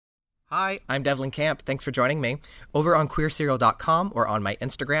Hi, I'm Devlin Camp. Thanks for joining me. Over on queerserial.com or on my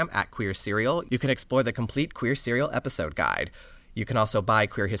Instagram @queerserial, you can explore the complete Queer Serial episode guide. You can also buy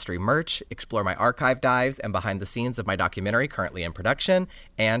queer history merch, explore my archive dives and behind the scenes of my documentary currently in production,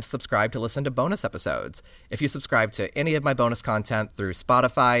 and subscribe to listen to bonus episodes. If you subscribe to any of my bonus content through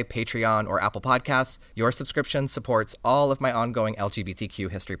Spotify, Patreon, or Apple Podcasts, your subscription supports all of my ongoing LGBTQ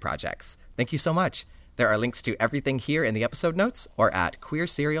history projects. Thank you so much. There are links to everything here in the episode notes or at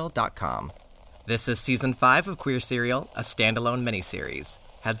queerserial.com. This is Season 5 of Queer Serial, a standalone miniseries.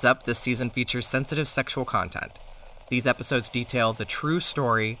 Heads up, this season features sensitive sexual content. These episodes detail the true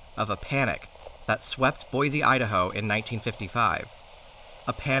story of a panic that swept Boise, Idaho in 1955.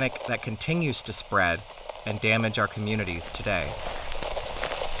 A panic that continues to spread and damage our communities today.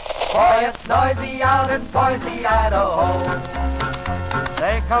 Boy, it's noisy out in Boise, Idaho.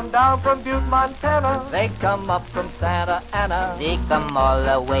 They come down from Butte, Montana. They come up from Santa Ana. They come all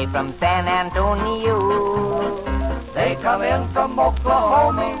the way from San Antonio. They come in from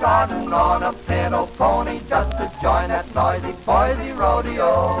Oklahoma, riding on a pinto pony just to join that noisy Boise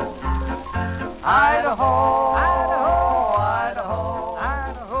rodeo. Idaho, Idaho, Idaho,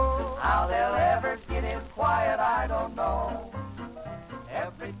 Idaho. How they'll ever get in quiet, I don't know.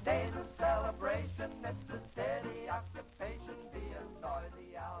 Every day's a celebration, it's a steady occupation, being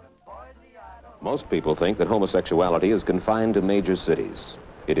noisy out in Boise, Idaho. Most people think that homosexuality is confined to major cities.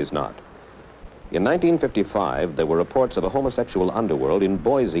 It is not. In 1955, there were reports of a homosexual underworld in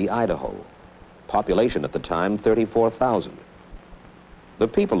Boise, Idaho. Population at the time, 34,000. The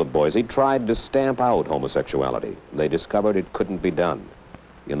people of Boise tried to stamp out homosexuality. They discovered it couldn't be done.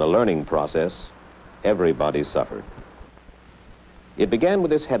 In the learning process, everybody suffered. It began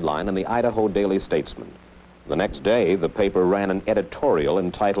with this headline in the Idaho Daily Statesman. The next day, the paper ran an editorial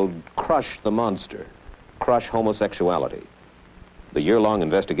entitled, "Crush the Monster, Crush Homosexuality." The year-long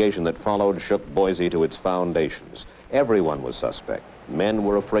investigation that followed shook Boise to its foundations. Everyone was suspect. Men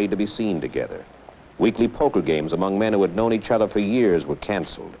were afraid to be seen together. Weekly poker games among men who had known each other for years were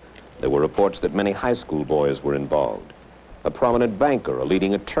canceled. There were reports that many high school boys were involved. A prominent banker, a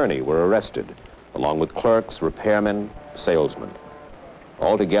leading attorney were arrested, along with clerks, repairmen, salesmen.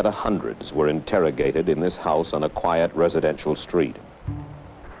 Altogether, hundreds were interrogated in this house on a quiet residential street.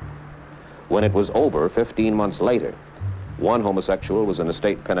 When it was over, 15 months later, one homosexual was in a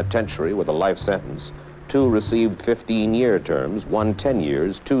state penitentiary with a life sentence. Two received 15-year terms, one 10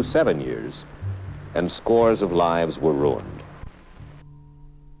 years, two 7 years, and scores of lives were ruined.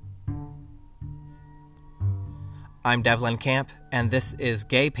 I'm Devlin Camp, and this is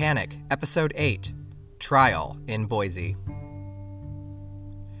Gay Panic, Episode 8, Trial in Boise.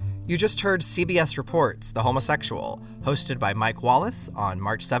 You just heard CBS Reports, The Homosexual, hosted by Mike Wallace on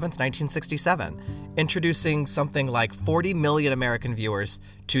March 7th, 1967, introducing something like 40 million American viewers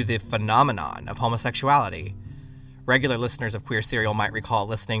to the phenomenon of homosexuality. Regular listeners of Queer Serial might recall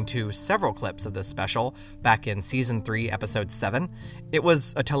listening to several clips of this special back in Season 3, Episode 7. It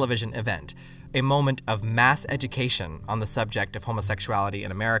was a television event, a moment of mass education on the subject of homosexuality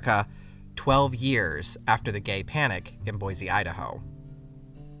in America, 12 years after the gay panic in Boise, Idaho.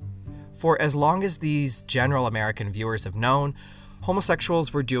 For as long as these general American viewers have known,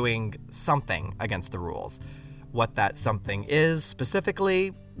 homosexuals were doing something against the rules. What that something is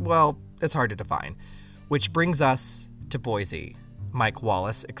specifically, well, it's hard to define. Which brings us to Boise. Mike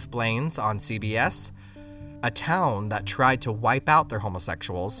Wallace explains on CBS, a town that tried to wipe out their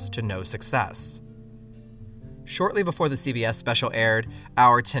homosexuals to no success. Shortly before the CBS special aired,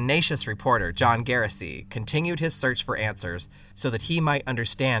 our tenacious reporter, John Garrissey, continued his search for answers so that he might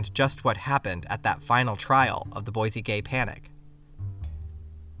understand just what happened at that final trial of the Boise gay panic.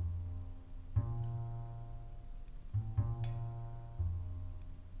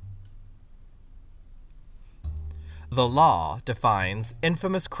 The law defines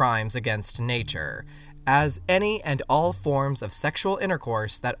infamous crimes against nature as any and all forms of sexual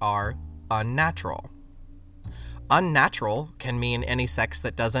intercourse that are unnatural. Unnatural can mean any sex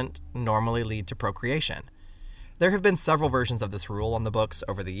that doesn't normally lead to procreation. There have been several versions of this rule on the books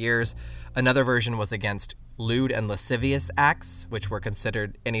over the years. Another version was against lewd and lascivious acts, which were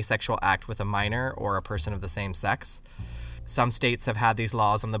considered any sexual act with a minor or a person of the same sex. Some states have had these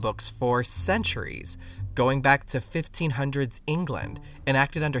laws on the books for centuries, going back to 1500s England,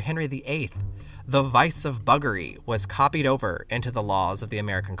 enacted under Henry VIII. The vice of buggery was copied over into the laws of the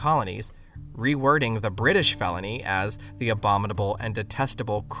American colonies, rewording the British felony as the abominable and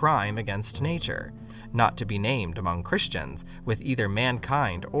detestable crime against nature, not to be named among Christians with either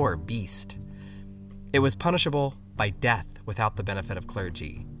mankind or beast. It was punishable by death without the benefit of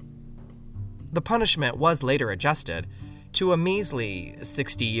clergy. The punishment was later adjusted. to a measly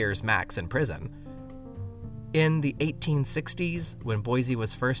 60 years max in prison. In the 1860s, when Boise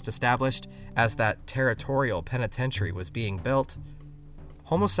was first established as that territorial penitentiary was being built,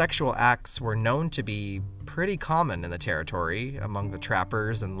 homosexual acts were known to be pretty common in the territory among the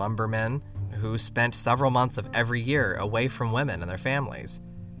trappers and lumbermen who spent several months of every year away from women and their families.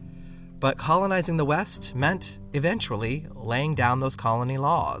 But colonizing the West meant eventually laying down those colony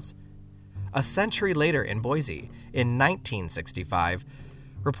laws. A century later in Boise, in 1965,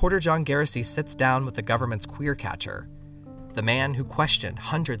 reporter John Garrissey sits down with the government's queer catcher, the man who questioned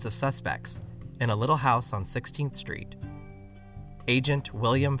hundreds of suspects in a little house on 16th Street, Agent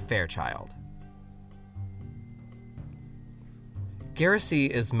William Fairchild. Garrissey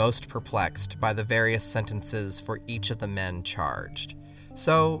is most perplexed by the various sentences for each of the men charged.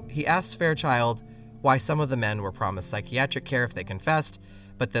 So he asks Fairchild why some of the men were promised psychiatric care if they confessed,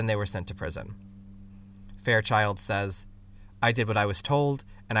 but then they were sent to prison. Fairchild says, "I did what I was told,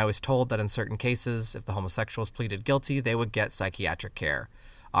 and I was told that in certain cases, if the homosexuals pleaded guilty, they would get psychiatric care.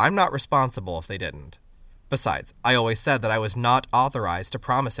 I'm not responsible if they didn't. Besides, I always said that I was not authorized to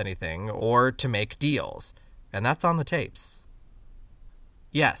promise anything or to make deals, and that's on the tapes."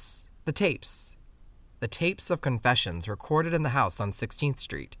 Yes, the tapes. The tapes of confessions recorded in the house on 16th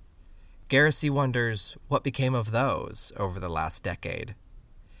Street. Garrissey wonders what became of those over the last decade.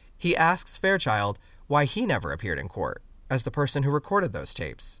 He asks Fairchild why he never appeared in court as the person who recorded those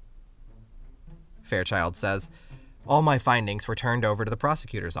tapes. Fairchild says, "All my findings were turned over to the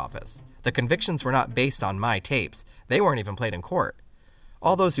prosecutor's office. The convictions were not based on my tapes. They weren't even played in court.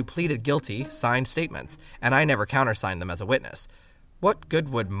 All those who pleaded guilty signed statements, and I never countersigned them as a witness. What good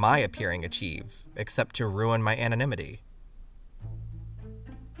would my appearing achieve, except to ruin my anonymity?"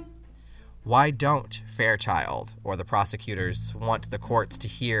 Why don't Fairchild or the prosecutors want the courts to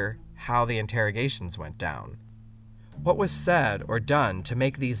hear how the interrogations went down? What was said or done to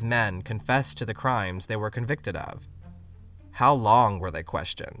make these men confess to the crimes they were convicted of? How long were they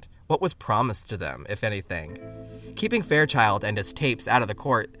questioned? What was promised to them, if anything? Keeping Fairchild and his tapes out of the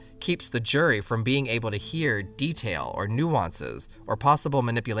court keeps the jury from being able to hear detail or nuances or possible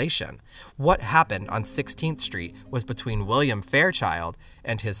manipulation. What happened on 16th Street was between William Fairchild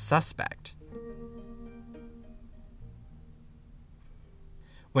and his suspect.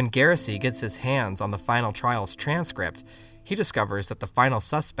 When Garrissey gets his hands on the final trial's transcript, he discovers that the final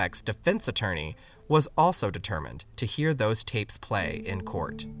suspect's defense attorney was also determined to hear those tapes play in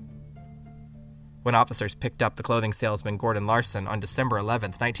court. When officers picked up the clothing salesman Gordon Larson on December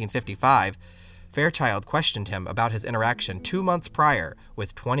 11, 1955, Fairchild questioned him about his interaction 2 months prior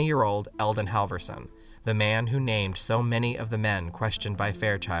with 20-year-old Eldon Halverson, the man who named so many of the men questioned by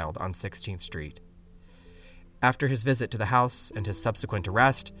Fairchild on 16th Street. After his visit to the house and his subsequent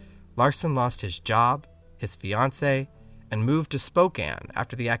arrest, Larson lost his job, his fiancée, and moved to Spokane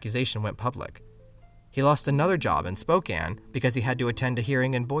after the accusation went public. He lost another job in Spokane because he had to attend a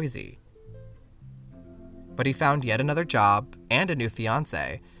hearing in Boise. But he found yet another job and a new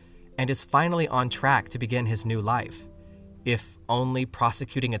fiancée, and is finally on track to begin his new life, if only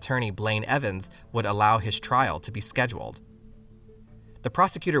prosecuting attorney Blaine Evans would allow his trial to be scheduled. The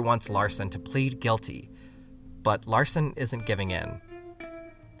prosecutor wants Larson to plead guilty, but Larson isn't giving in.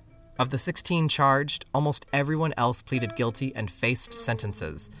 Of the 16 charged, almost everyone else pleaded guilty and faced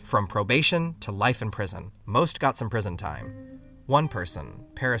sentences, from probation to life in prison. Most got some prison time. One person,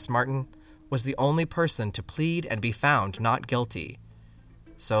 Paris Martin, was the only person to plead and be found not guilty.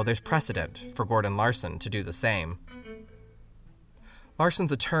 So there's precedent for Gordon Larson to do the same.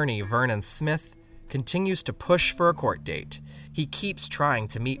 Larson's attorney, Vernon Smith, continues to push for a court date. He keeps trying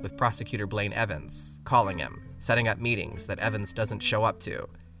to meet with prosecutor Blaine Evans, calling him, setting up meetings that Evans doesn't show up to.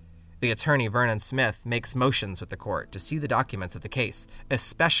 The attorney, Vernon Smith, makes motions with the court to see the documents of the case,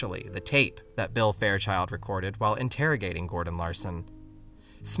 especially the tape that Bill Fairchild recorded while interrogating Gordon Larson.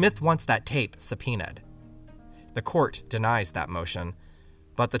 Smith wants that tape subpoenaed. The court denies that motion,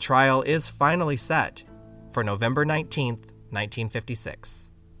 but the trial is finally set for November 19th, 1956.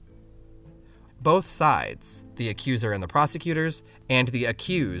 Both sides, the accuser and the prosecutors, and the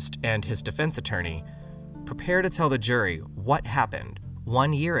accused and his defense attorney, prepare to tell the jury what happened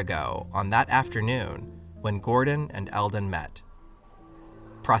 1 year ago on that afternoon when Gordon and Eldon met.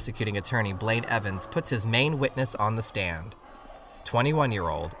 Prosecuting attorney Blaine Evans puts his main witness on the stand,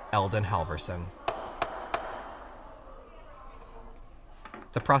 21-year-old Eldon Halverson.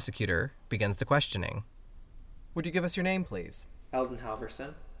 The prosecutor begins the questioning. Would you give us your name, please? Eldon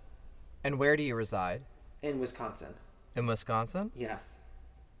Halverson. And where do you reside? In Wisconsin. In Wisconsin? Yes.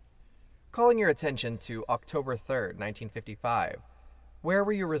 Calling your attention to October 3rd, 1955, where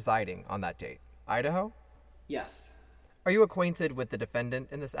were you residing on that date? Idaho? Yes. Are you acquainted with the defendant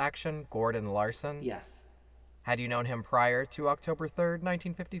in this action, Gordon Larson? Yes. Had you known him prior to October 3rd,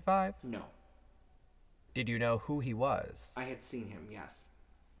 1955? No. Did you know who he was? I had seen him, yes.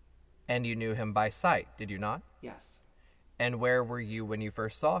 And you knew him by sight, did you not? Yes. And where were you when you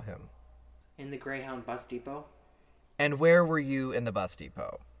first saw him? In the Greyhound bus depot? And where were you in the bus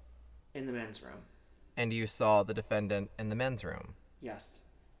depot? In the men's room? And you saw the defendant in the men's room? Yes.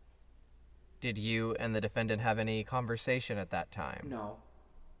 Did you and the defendant have any conversation at that time? No.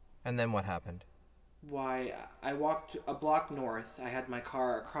 And then what happened? Why, I walked a block north. I had my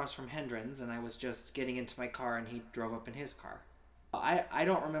car across from Hendren's, and I was just getting into my car, and he drove up in his car. I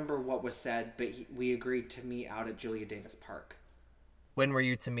don't remember what was said, but we agreed to meet out at Julia Davis Park. When were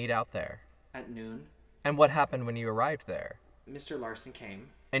you to meet out there? At noon. And what happened when you arrived there? Mr. Larson came.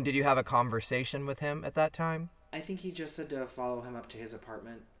 And did you have a conversation with him at that time? I think he just said to follow him up to his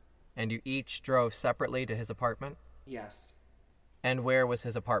apartment. And you each drove separately to his apartment? Yes. And where was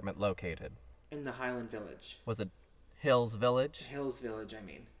his apartment located? In the Highland Village. Was it Hills Village? Hills Village, I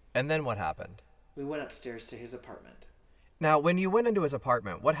mean. And then what happened? We went upstairs to his apartment. Now, when you went into his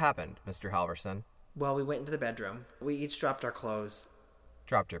apartment, what happened, Mr. Halverson? Well, we went into the bedroom. We each dropped our clothes.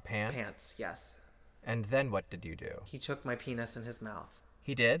 Dropped your pants? Pants, yes. And then what did you do? He took my penis in his mouth.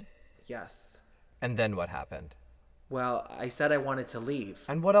 He did? Yes. And then what happened? Well, I said I wanted to leave.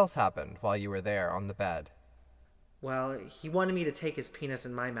 And what else happened while you were there on the bed? Well, he wanted me to take his penis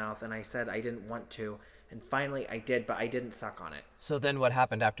in my mouth, and I said I didn't want to. And finally I did, but I didn't suck on it. So then what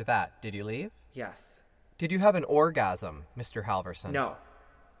happened after that? Did you leave? Yes. Did you have an orgasm, Mr. Halverson? No.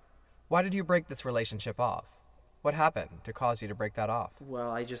 Why did you break this relationship off? What happened to cause you to break that off? Well,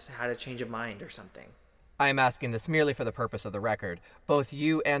 I just had a change of mind or something. I am asking this merely for the purpose of the record. Both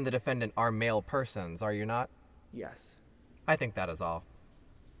you and the defendant are male persons, are you not? Yes. I think that is all.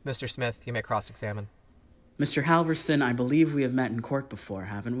 Mr. Smith, you may cross-examine. Mr. Halverson, I believe we have met in court before,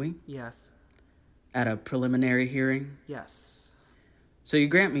 haven't we? Yes. At a preliminary hearing? Yes. So you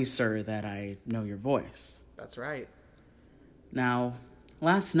grant me, sir, that I know your voice. That's right. Now,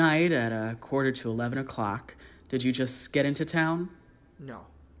 last night at 11:45, did you just get into town? No.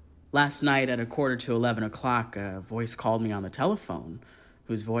 Last night at 11:45, a voice called me on the telephone,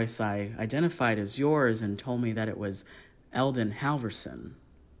 whose voice I identified as yours and told me that it was Eldon Halverson.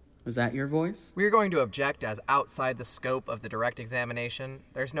 Was that your voice? We are going to object as outside the scope of the direct examination.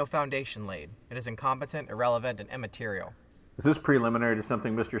 There's no foundation laid. It is incompetent, irrelevant, and immaterial. Is this preliminary to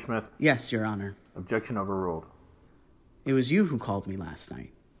something, Mr. Smith? Yes, Your Honor. Objection overruled. It was you who called me last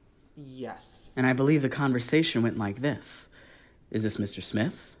night. Yes. And I believe the conversation went like this. Is this Mr.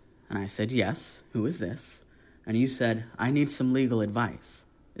 Smith? And I said, yes. Who is this? And you said, I need some legal advice.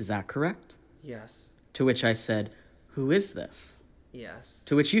 Is that correct? Yes. To which I said, who is this? Yes.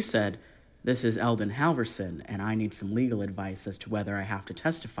 To which you said, this is Eldon Halverson, and I need some legal advice as to whether I have to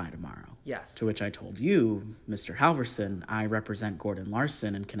testify tomorrow. Yes. To which I told you, Mr. Halverson, I represent Gordon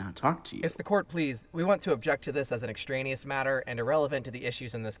Larson and cannot talk to you. If the court please, we want to object to this as an extraneous matter and irrelevant to the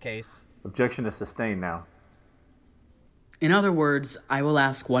issues in this case. Objection is sustained now. In other words, I will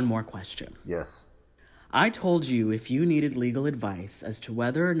ask one more question. Yes. I told you if you needed legal advice as to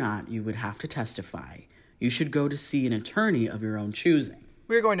whether or not you would have to testify, you should go to see an attorney of your own choosing.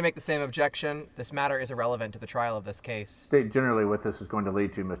 We are going to make the same objection. This matter is irrelevant to the trial of this case. State generally what this is going to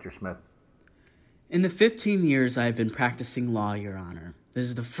lead to, Mr. Smith. In the 15 years I've been practicing law, Your Honor, this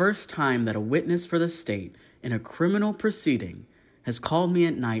is the first time that a witness for the state in a criminal proceeding has called me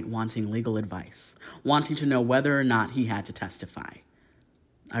at night wanting legal advice, wanting to know whether or not he had to testify.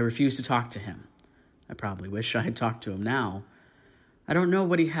 I refused to talk to him. I probably wish I had talked to him now. I don't know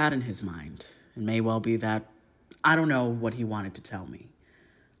what he had in his mind. It may well be that I don't know what he wanted to tell me.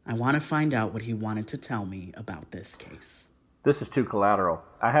 I want to find out what he wanted to tell me about this case. This is too collateral.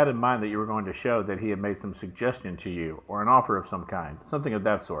 I had in mind that you were going to show that he had made some suggestion to you, or an offer of some kind, something of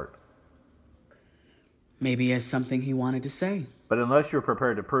that sort. Maybe he has something he wanted to say. But unless you're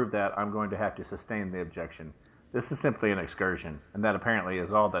prepared to prove that, I'm going to have to sustain the objection. This is simply an excursion, and that apparently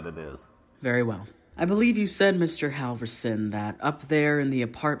is all that it is. Very well. I believe you said, Mr. Halverson, that up there in the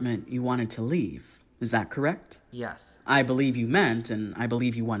apartment you wanted to leave. Is that correct? Yes. I believe you meant, and I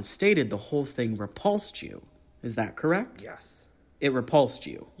believe you once stated, the whole thing repulsed you. Is that correct? Yes. It repulsed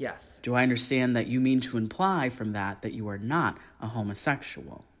you. Yes. Do I understand that you mean to imply from that you are not a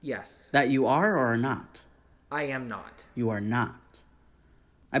homosexual? Yes. That you are or are not? I am not. You are not.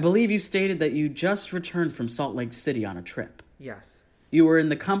 I believe you stated that you just returned from Salt Lake City on a trip. Yes. You were in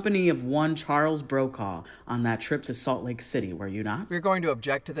the company of one Charles Brokaw on that trip to Salt Lake City, were you not? We're going to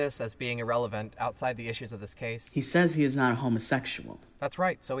object to this as being irrelevant outside the issues of this case. He says he is not a homosexual. That's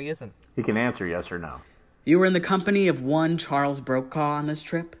right, so he isn't. He can answer yes or no. You were in the company of one Charles Brokaw on this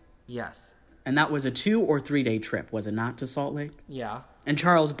trip? Yes. And that was a 2 or 3 day trip, was it not, to Salt Lake? Yeah. And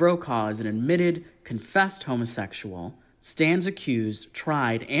Charles Brokaw is an admitted, confessed homosexual, stands accused,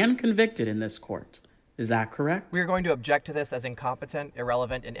 tried, and convicted in this court. Is that correct? We are going to object to this as incompetent,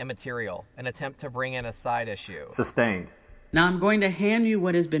 irrelevant, and immaterial, an attempt to bring in a side issue. Sustained. Now I'm going to hand you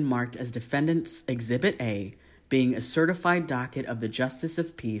what has been marked as Defendant's Exhibit A, being a certified docket of the Justice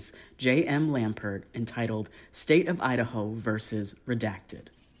of Peace, J.M. Lampert, entitled State of Idaho versus Redacted.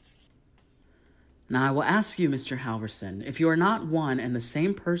 Now, I will ask you, Mr. Halverson, if you are not one and the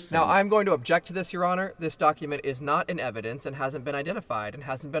same person... Now, I'm going to object to this, Your Honor. This document is not in evidence and hasn't been identified and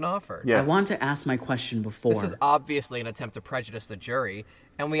hasn't been offered. Yes. I want to ask my question before. This is obviously an attempt to prejudice the jury,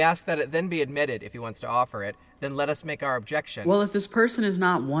 and we ask that it then be admitted if he wants to offer it. Then let us make our objection. Well, if this person is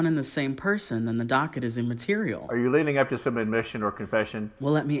not one and the same person, then the docket is immaterial. Are you leading up to some admission or confession?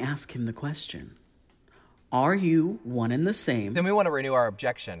 Well, let me ask him the question. Are you one and the same? Then we want to renew our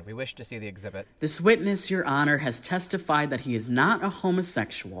objection. We wish to see the exhibit. This witness, Your Honor, has testified that he is not a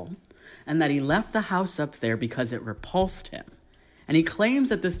homosexual and that he left the house up there because it repulsed him. And he claims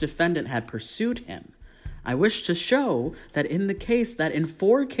that this defendant had pursued him. I wish to show that in the case that in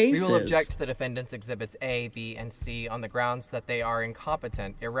 4 cases... We will object to the defendant's exhibits A, B, and C on the grounds that they are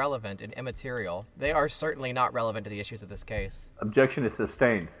incompetent, irrelevant, and immaterial. They are certainly not relevant to the issues of this case. Objection is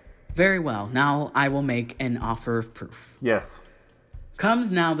sustained. Very well. Now I will make an offer of proof. Yes.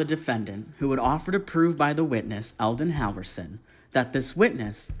 Comes now the defendant, who would offer to prove by the witness, Eldon Halverson, that this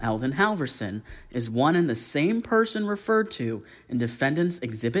witness, Eldon Halverson, is one and the same person referred to in Defendant's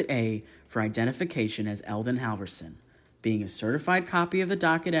Exhibit A for identification as Eldon Halverson, being a certified copy of the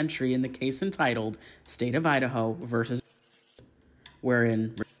docket entry in the case entitled State of Idaho versus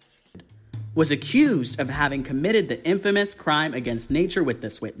wherein was accused of having committed the infamous crime against nature with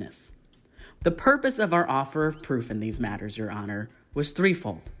this witness. The purpose of our offer of proof in these matters, Your Honor, was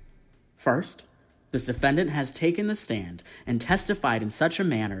threefold. First, this defendant has taken the stand and testified in such a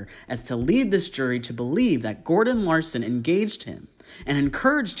manner as to lead this jury to believe that Gordon Larson engaged him and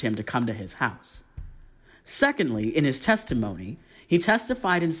encouraged him to come to his house. Secondly, in his testimony, he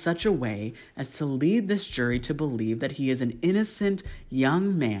testified in such a way as to lead this jury to believe that he is an innocent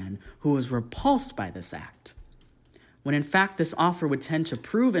young man who was repulsed by this act, when in fact this offer would tend to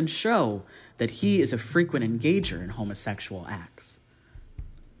prove and show that he is a frequent engager in homosexual acts.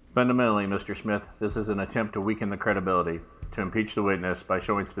 Fundamentally, Mr. Smith, this is an attempt to weaken the credibility, to impeach the witness by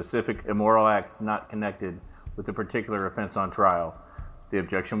showing specific immoral acts not connected with the particular offense on trial. The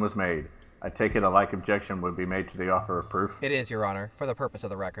objection was made. I take it a like objection would be made to the offer of proof. It is, Your Honor, for the purpose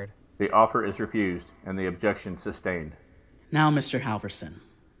of the record. The offer is refused, and the objection sustained. Now, Mr. Halverson,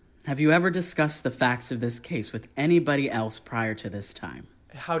 have you ever discussed the facts of this case with anybody else prior to this time?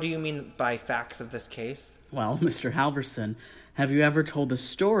 How do you mean by facts of this case? Well, Mr. Halverson, have you ever told the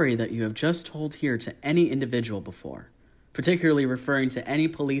story that you have just told here to any individual before, particularly referring to any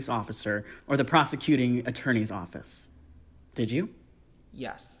police officer or the prosecuting attorney's office? Did you?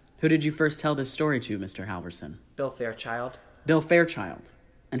 Yes. Who did you first tell this story to, Mr. Halverson? Bill Fairchild, Bill Fairchild.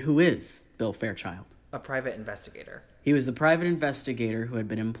 And who is Bill Fairchild? a private investigator. He was the private investigator who had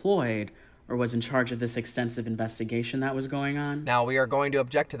been employed or was in charge of this extensive investigation that was going on. Now, we are going to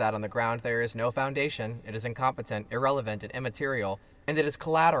object to that on the ground there is no foundation, it is incompetent, irrelevant, and immaterial, and it is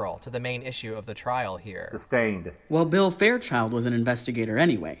collateral to the main issue of the trial here. Sustained. Well, Bill Fairchild was an investigator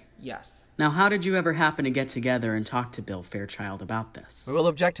anyway. Yes. Now, how did you ever happen to get together and talk to Bill Fairchild about this? We will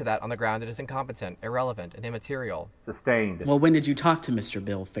object to that on the ground it is incompetent, irrelevant, and immaterial. Sustained. Well, when did you talk to Mr.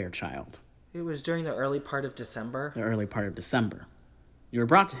 Bill Fairchild? It was during the early part of December. The early part of December. You were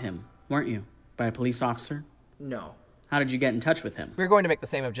brought to him, weren't you, by a police officer? No. How did you get in touch with him? We are going to make the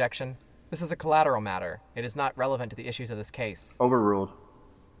same objection. This is a collateral matter. It is not relevant to the issues of this case. Overruled.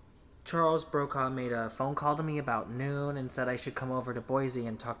 Charles Brokaw made a phone call to me about noon and said I should come over to Boise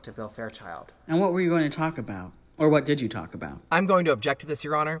and talk to Bill Fairchild. And what were you going to talk about? Or what did you talk about? I'm going to object to this,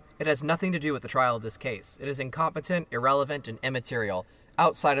 Your Honor. It has nothing to do with the trial of this case. It is incompetent, irrelevant, and immaterial,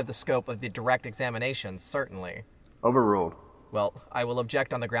 outside of the scope of the direct examination, certainly. Overruled. Well, I will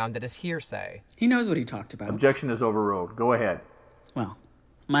object on the ground that is hearsay. He knows what he talked about. Objection is overruled. Go ahead. Well,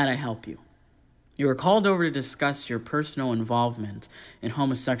 might I help you? You were called over to discuss your personal involvement in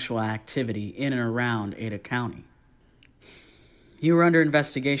homosexual activity in and around Ada County. You were under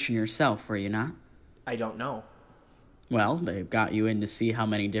investigation yourself, were you not? I don't know. Well, they got you in to see how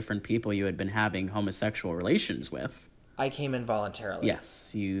many different people you had been having homosexual relations with. I came in voluntarily.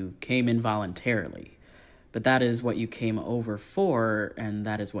 Yes, you came in voluntarily. But that is what you came over for, and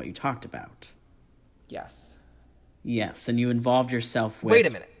that is what you talked about. Yes. Yes, and you involved yourself with... Wait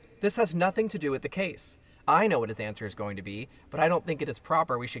a minute. This has nothing to do with the case. I know what his answer is going to be, but I don't think it is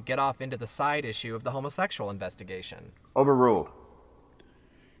proper we should get off into the side issue of the homosexual investigation. Overruled.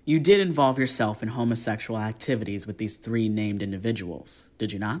 You did involve yourself in homosexual activities with these 3 named individuals,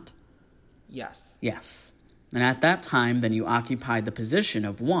 did you not? Yes. Yes. And at that time, then you occupied the position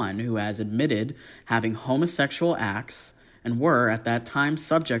of one who has admitted having homosexual acts and were, at that time,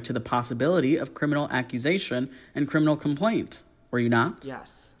 subject to the possibility of criminal accusation and criminal complaint. Were you not?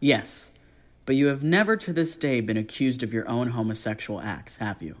 Yes. Yes. But you have never to this day been accused of your own homosexual acts,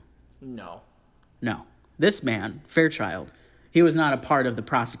 have you? No. No. This man, Fairchild, he was not a part of the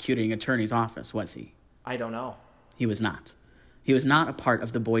prosecuting attorney's office, was he? I don't know. He was not. He was not a part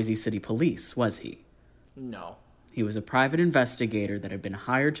of the Boise City Police, was he? No. He was a private investigator that had been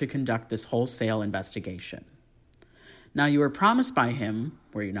hired to conduct this wholesale investigation. Now, you were promised by him,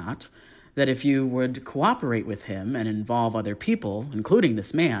 were you not, that if you would cooperate with him and involve other people, including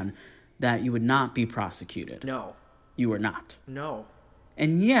this man, that you would not be prosecuted. No. You were not. No.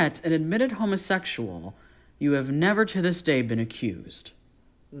 And yet, an admitted homosexual, you have never to this day been accused.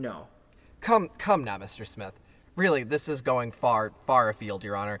 No. Come now, Mr. Smith. Really, this is going far afield,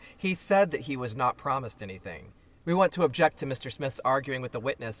 Your Honor. He said that he was not promised anything. We want to object to Mr. Smith's arguing with the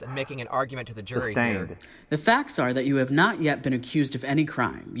witness and making an argument to the jury Sustained. here. The facts are that you have not yet been accused of any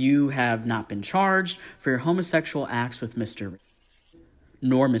crime. You have not been charged for your homosexual acts with Mr.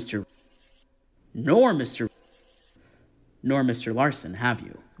 nor Mr. Larson, have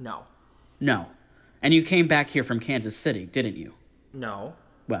you? No. No. And you came back here from Kansas City, didn't you? No.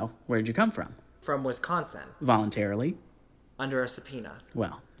 Well, where did you come from? From Wisconsin. Voluntarily? Under a subpoena.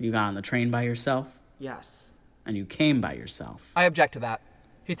 Well, you got on the train by yourself? Yes. And you came by yourself? I object to that.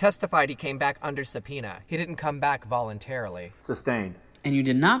 He testified he came back under subpoena. He didn't come back voluntarily. Sustained. And you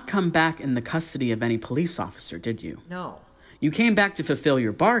did not come back in the custody of any police officer, did you? No. You came back to fulfill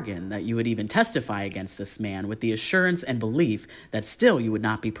your bargain that you would even testify against this man with the assurance and belief that still you would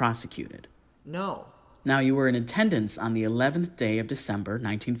not be prosecuted. No. Now, you were in attendance on the 11th day of December,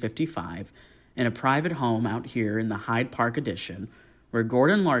 1955, in a private home out here in the Hyde Park Addition, where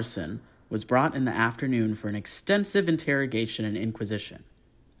Gordon Larson was brought in the afternoon for an extensive interrogation and inquisition.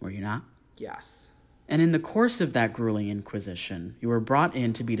 Were you not? Yes. And in the course of that grueling inquisition, you were brought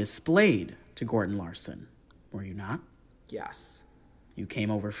in to be displayed to Gordon Larson. Were you not? Yes. You came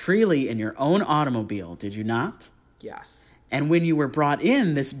over freely in your own automobile, did you not? Yes. And when you were brought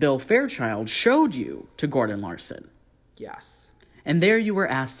in, this Bill Fairchild showed you to Gordon Larson. Yes. And there you were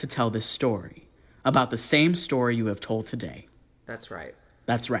asked to tell this story, about the same story you have told today. That's right.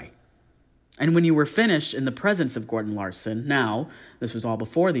 That's right. And when you were finished in the presence of Gordon Larson, now, this was all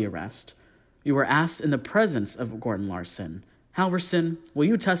before the arrest, you were asked in the presence of Gordon Larson, Halverson, will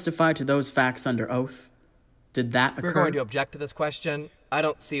you testify to those facts under oath? Did that occur? We're going to object to this question. I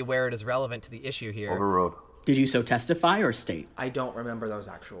don't see where it is relevant to the issue here. Overruled. Did you so testify or state? I don't remember those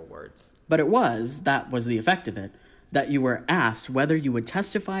actual words. But that was the effect of it, that you were asked whether you would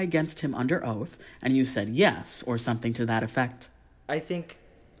testify against him under oath, and you said yes, or something to that effect. I think,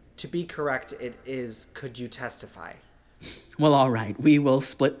 to be correct, it is, could you testify? Well, all right, we will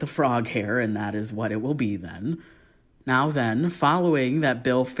split the frog hair, and that is what it will be then. Now then, following that,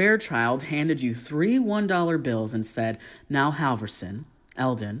 Bill Fairchild handed you 3 $1 bills and said, now Halverson,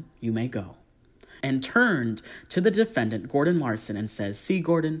 Eldon, you may go. And turned to the defendant, Gordon Larson, and says, see,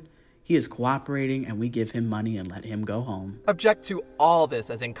 Gordon, he is cooperating and we give him money and let him go home. Object to all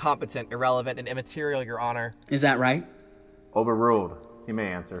this as incompetent, irrelevant, and immaterial, Your Honor. Is that right? Overruled. You may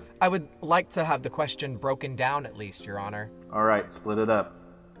answer. I would like to have the question broken down at least, Your Honor. All right, split it up.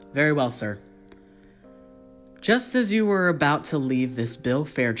 Very well, sir. Just as you were about to leave, this Bill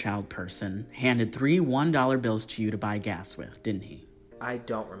Fairchild person handed 3 $1 bills to you to buy gas with, didn't he? I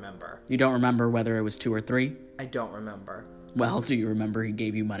don't remember. You don't remember whether it was 2 or 3? I don't remember. Well, do you remember he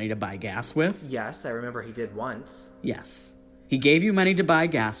gave you money to buy gas with? Yes, I remember he did once. Yes. He gave you money to buy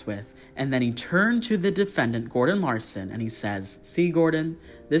gas with, and then he turned to the defendant, Gordon Larson, and he says, see, Gordon,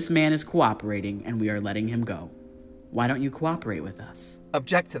 this man is cooperating and we are letting him go. Why don't you cooperate with us?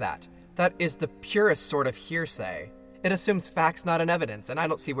 Object to that. That is the purest sort of hearsay. It assumes facts, not an evidence, and I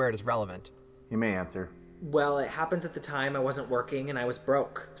don't see where it is relevant. You may answer. Well, it happens at the time I wasn't working and I was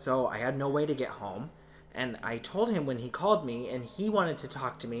broke, so I had no way to get home. And I told him when he called me and he wanted to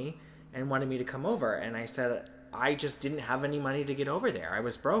talk to me and wanted me to come over. And I said I just didn't have any money to get over there. I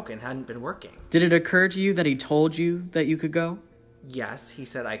was broke and hadn't been working. Did it occur to you that he told you that you could go? Yes, he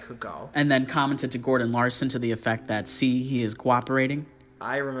said I could go. And then commented to Gordon Larson to the effect that, see, he is cooperating?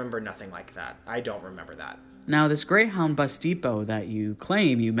 I remember nothing like that. I don't remember that. Now, this Greyhound bus depot that you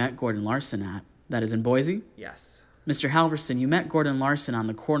claim you met Gordon Larson at, that is in Boise? Yes. Mr. Halverson, you met Gordon Larson on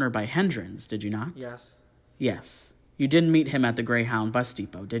the corner by Hendren's, did you not? Yes. Yes. You didn't meet him at the Greyhound bus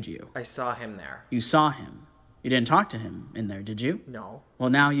depot, did you? I saw him there. You saw him. You didn't talk to him in there, did you? No.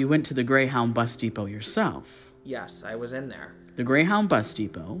 Well, now you went to the Greyhound bus depot yourself. Yes, I was in there. The Greyhound bus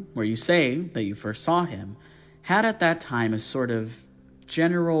depot, where you say that you first saw him, had at that time a sort of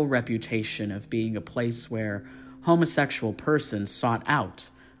general reputation of being a place where homosexual persons sought out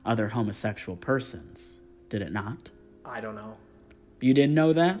other homosexual persons. Did it not? I don't know. You didn't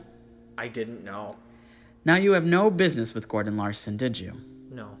know that? I didn't know. Now you have no business with Gordon Larson, did you?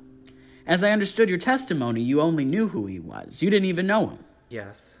 No. As I understood your testimony, you only knew who he was. You didn't even know him.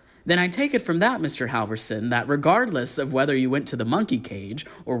 Yes. Then I take it from that, Mr. Halverson, that regardless of whether you went to the monkey cage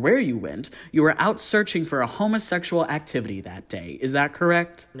or where you went, you were out searching for a homosexual activity that day. Is that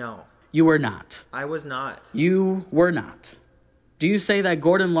correct? No. You were not. I was not. You were not. Do you say that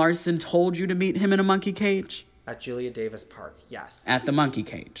Gordon Larson told you to meet him in a monkey cage? At Julia Davis Park, yes. At the monkey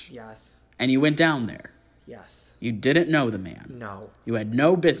cage? Yes. And you went down there? Yes. You didn't know the man? No. You had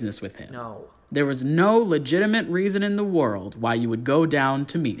no business with him? No. There was no legitimate reason in the world why you would go down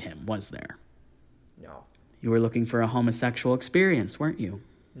to meet him, was there? No. You were looking for a homosexual experience, weren't you?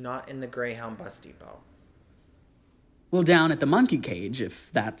 Not in the Greyhound bus depot. Well, down at the monkey cage,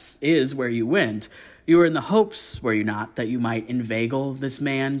 if that is where you went, you were in the hopes, were you not, that you might inveigle this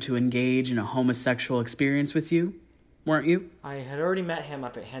man to engage in a homosexual experience with you? Weren't you? I had already met him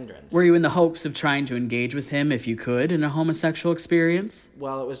up at Hendren's. Were you in the hopes of trying to engage with him, if you could, in a homosexual experience?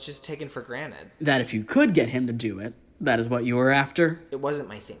 Well, it was just taken for granted. That if you could get him to do it, that is what you were after? It wasn't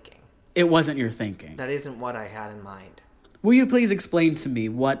my thinking. It wasn't your thinking. That isn't what I had in mind. Will you please explain to me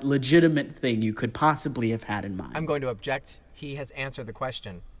what legitimate thing you could possibly have had in mind? I'm going to object. He has answered the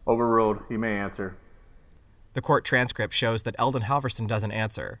question. Overruled. You may answer. The court transcript shows that Eldon Halverson doesn't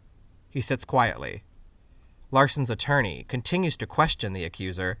answer. He sits quietly. Larson's attorney continues to question the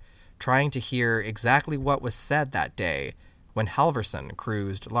accuser, trying to hear exactly what was said that day when Halverson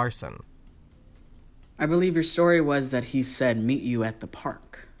cruised Larson. I believe your story was that he said meet you at the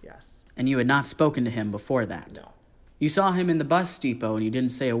park. Yes. And you had not spoken to him before that. No. You saw him in the bus depot and you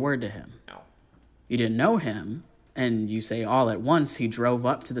didn't say a word to him. No. You didn't know him, and you say all at once he drove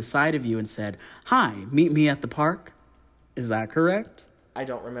up to the side of you and said, "Hi, meet me at the park." Is that correct? I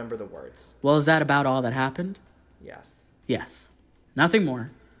don't remember the words. Well, is that about all that happened? Yes. Yes. Nothing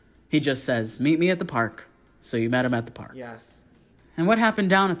more. He just says, meet me at the park. So you met him at the park. Yes. And what happened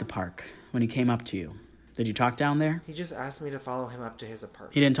down at the park when he came up to you? Did you talk down there? He just asked me to follow him up to his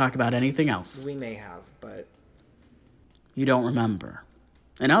apartment. He didn't talk about anything else. We may have, but... You don't remember.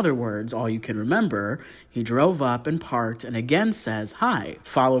 In other words, all you can remember, he drove up and parked and again says, "Hi,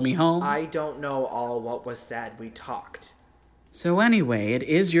 follow me home." I don't know all what was said. We talked. So anyway, it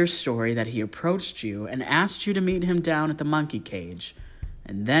is your story that he approached you and asked you to meet him down at the monkey cage,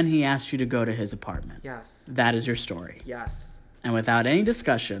 and then he asked you to go to his apartment. Yes. That is your story. Yes. And without any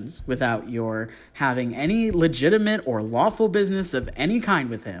discussions, without your having any legitimate or lawful business of any kind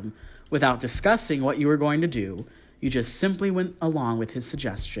with him, without discussing what you were going to do, you just simply went along with his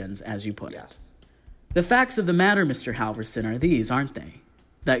suggestions, as you put Yes. it. The facts of the matter, Mr. Halverson, are these, aren't they?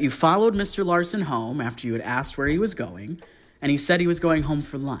 That you followed Mr. Larson home after you had asked where he was going, and he said he was going home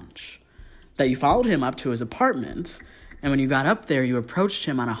for lunch. That you followed him up to his apartment, and when you got up there, you approached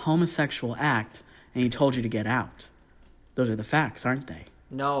him on a homosexual act, and he told you to get out. Those are the facts, aren't they?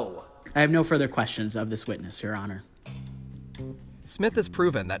 No. I have no further questions of this witness, Your Honor. Smith has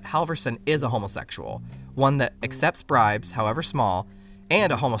proven that Halverson is a homosexual, one that accepts bribes, however small,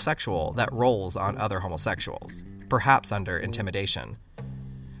 and a homosexual that rolls on other homosexuals, perhaps under intimidation.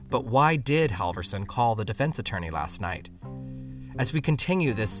 But why did Halverson call the defense attorney last night? As we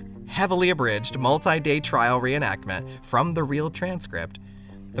continue this heavily abridged multi-day trial reenactment from the real transcript,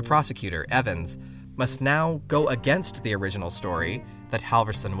 the prosecutor, Evans, must now go against the original story that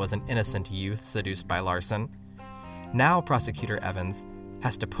Halverson was an innocent youth seduced by Larson. Now Prosecutor Evans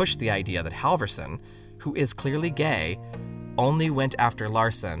has to push the idea that Halverson, who is clearly gay, only went after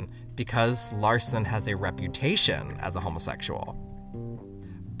Larson because Larson has a reputation as a homosexual.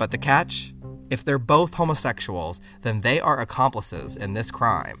 But the catch? If they're both homosexuals, then they are accomplices in this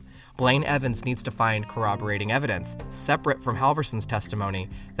crime. Blaine Evans needs to find corroborating evidence, separate from Halverson's testimony,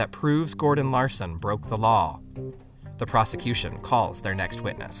 that proves Gordon Larson broke the law. The prosecution calls their next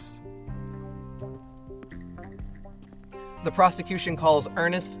witness. The prosecution calls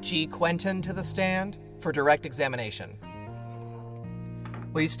Ernest G. Quentin to the stand for direct examination.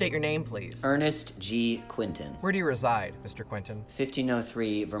 Will you state your name, please? Ernest G. Quinton, Where do you reside, Mr. Quentin?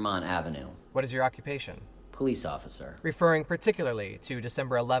 1503 Vermont Avenue. What is your occupation? Police officer. Referring particularly to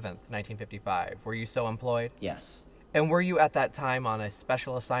December 11th, 1955, were you so employed? Yes. And were you at that time on a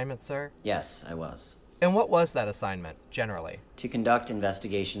special assignment, sir? Yes, I was. And what was that assignment, generally? To conduct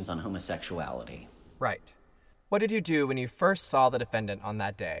investigations on homosexuality. Right. What did you do when you first saw the defendant on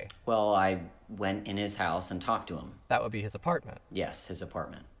that day? Well, I went in his house and talked to him. That would be his apartment. Yes, his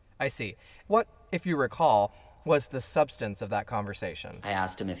apartment. I see. What, if you recall, was the substance of that conversation? I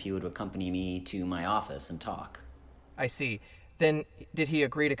asked him if he would accompany me to my office and talk. I see. Then, did he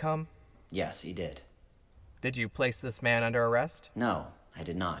agree to come? Yes, he did. Did you place this man under arrest? No, I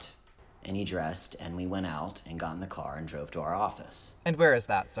did not. And he dressed, and we went out and got in the car and drove to our office. And where is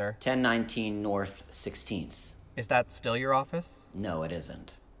that, sir? 1019 North 16th. Is that still your office? No, it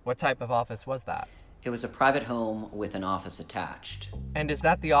isn't. What type of office was that? It was a private home with an office attached. And is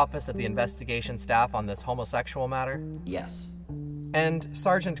that the office of the investigation staff on this homosexual matter? Yes. And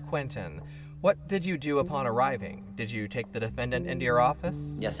Sergeant Quinton, what did you do upon arriving? Did you take the defendant into your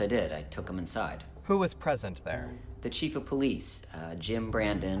office? Yes, I did. I took him inside. Who was present there? The chief of police, Jim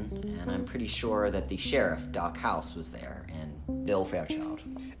Brandon, and I'm pretty sure that the sheriff, Doc House, was there, and Bill Fairchild.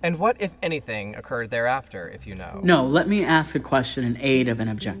 And what, if anything, occurred thereafter, if you know? No, let me ask a question in aid of an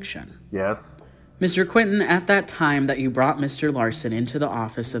objection. Yes? Mr. Quinton, at that time that you brought Mr. Larson into the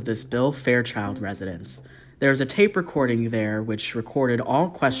office of this Bill Fairchild residence, there was a tape recording there which recorded all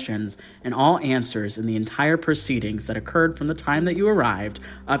questions and all answers in the entire proceedings that occurred from the time that you arrived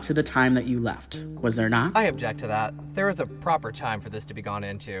up to the time that you left. Was there not? I object to that. There is a proper time for this to be gone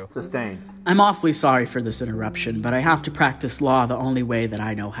into. Sustained. I'm awfully sorry for this interruption, but I have to practice law the only way that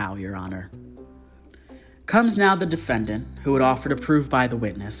I know how, Your Honor. Comes now the defendant, who would offer to prove by the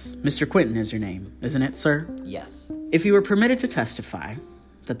witness. Mr. Quinton is your name, isn't it, sir? Yes. If you were permitted to testify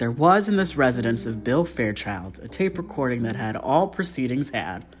that there was in this residence of Bill Fairchild a tape recording that had all proceedings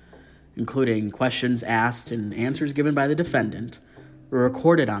had, including questions asked and answers given by the defendant, were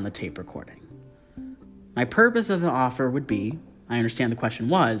recorded on the tape recording. My purpose of the offer would be, I understand the question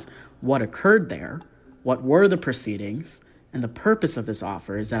was, what occurred there, what were the proceedings, and the purpose of this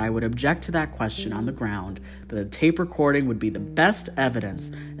offer is that I would object to that question on the ground that the tape recording would be the best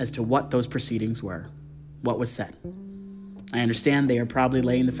evidence as to what those proceedings were, what was said. I understand they are probably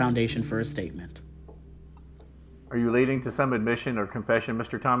laying the foundation for a statement. Are you leading to some admission or confession,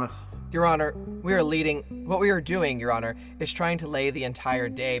 Mr. Thomas? Your Honor, what we are doing, Your Honor, is trying to lay the entire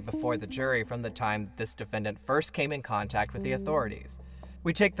day before the jury from the time this defendant first came in contact with the authorities.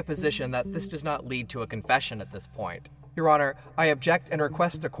 We take the position that this does not lead to a confession at this point. Your Honor, I object and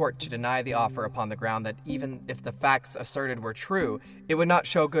request the court to deny the offer upon the ground that even if the facts asserted were true, it would not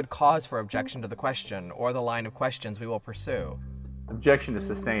show good cause for objection to the question or the line of questions we will pursue. Objection is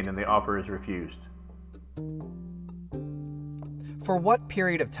sustained and the offer is refused. For what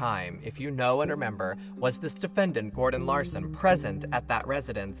period of time, if you know and remember, was this defendant, Gordon Larson, present at that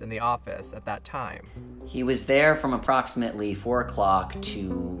residence in the office at that time? He was there from approximately 4 o'clock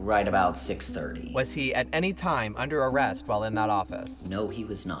to right about 6:30. Was he at any time under arrest while in that office? No, he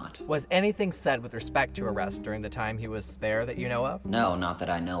was not. Was anything said with respect to arrest during the time he was there that you know of? No, not that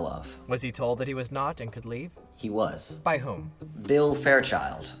I know of. Was he told that he was not and could leave? He was. By whom? Bill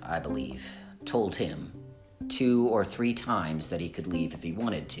Fairchild, I believe, told him 2 or 3 times that he could leave if he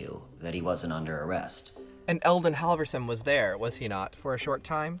wanted to, that he wasn't under arrest. And Eldon Halverson was there, was he not, for a short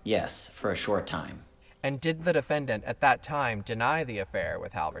time? Yes, for a short time. And did the defendant at that time deny the affair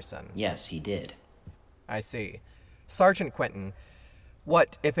with Halverson? Yes, he did. I see. Sergeant Quinton,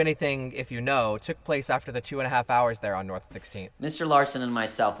 what, if anything, if you know, took place after the 2.5 hours there on North 16th? Mr. Larson and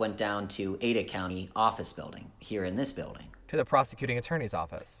myself went down to Ada County office building, here in this building. To the prosecuting attorney's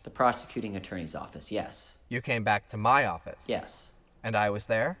office? The prosecuting attorney's office, yes. You came back to my office? Yes. And I was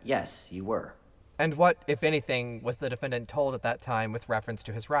there? Yes, you were. And what, if anything, was the defendant told at that time with reference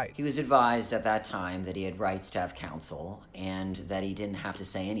to his rights? He was advised at that time that he had rights to have counsel and that he didn't have to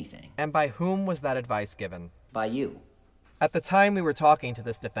say anything. And by whom was that advice given? By you. At the time we were talking to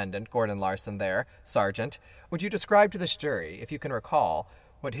this defendant, Gordon Larson there, Sergeant, would you describe to this jury, if you can recall,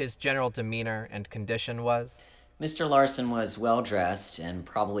 what his general demeanor and condition was? Mr. Larson was well-dressed and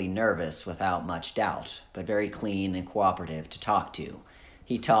probably nervous without much doubt, but very clean and cooperative to talk to.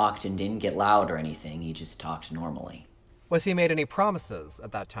 He talked and didn't get loud or anything, he just talked normally. Was he made any promises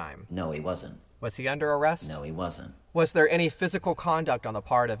at that time? No, he wasn't. Was he under arrest? No, he wasn't. Was there any physical conduct on the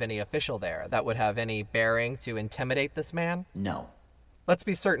part of any official there that would have any bearing to intimidate this man? No. Let's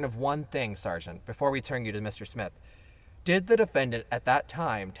be certain of one thing, Sergeant, before we turn you to Mr. Smith. Did the defendant at that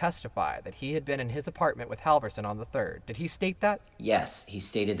time testify that he had been in his apartment with Halverson on the 3rd? Did he state that? Yes, he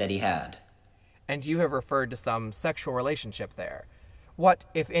stated that he had. And you have referred to some sexual relationship there. What,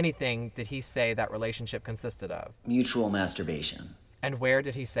 if anything, did he say that relationship consisted of? Mutual masturbation. And where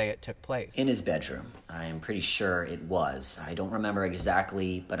did he say it took place? In his bedroom. I am pretty sure it was. I don't remember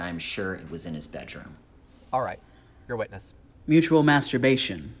exactly, but I'm sure it was in his bedroom. All right. Your witness. Mutual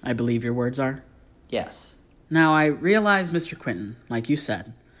masturbation, I believe your words are. Yes. Now, I realize, Mr. Quinton, like you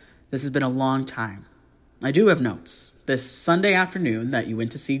said, this has been a long time. I do have notes. This Sunday afternoon that you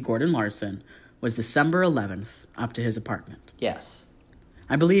went to see Gordon Larson was December 11th, up to his apartment. Yes.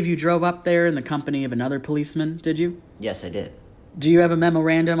 I believe you drove up there in the company of another policeman, did you? Yes, I did. Do you have a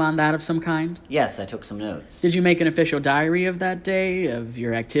memorandum on that of some kind? Yes, I took some notes. Did you make an official diary of that day, of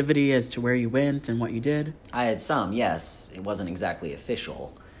your activity as to where you went and what you did? I had some, yes. It wasn't exactly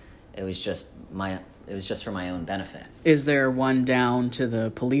official. It was just for my own benefit. Is there one down to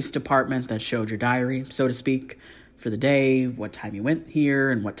the police department that showed your diary, so to speak, for the day, what time you went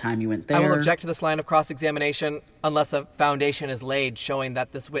here, and what time you went there? I will object to this line of cross-examination unless a foundation is laid showing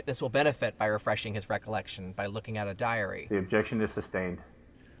that this witness will benefit by refreshing his recollection by looking at a diary. The objection is sustained.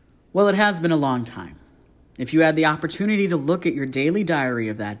 Well, it has been a long time. If you had the opportunity to look at your daily diary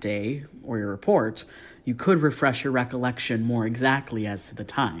of that day, or your report, you could refresh your recollection more exactly as to the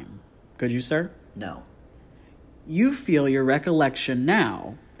time. Could you, sir? No. You feel your recollection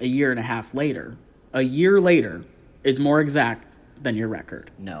now, a year and a half later, is more exact than your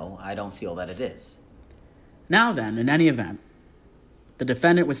record. No, I don't feel that it is. Now then, in any event, the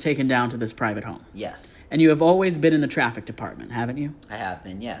defendant was taken down to this private home. Yes. And you have always been in the traffic department, haven't you? I have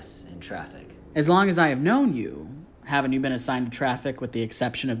been, yes, in traffic. As long as I have known you, haven't you been assigned to traffic with the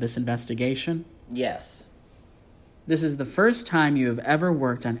exception of this investigation? Yes. This is the first time you have ever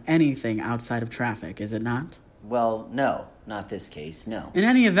worked on anything outside of traffic, is it not? Well, no, not this case, no. In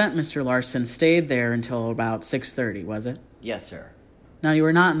any event, Mr. Larson stayed there until about 6:30, was it? Yes, sir. Now, you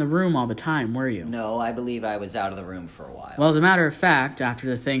were not in the room all the time, were you? No, I believe I was out of the room for a while. Well, as a matter of fact, after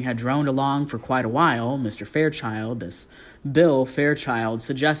the thing had droned along for quite a while, Mr. Fairchild, this Bill Fairchild,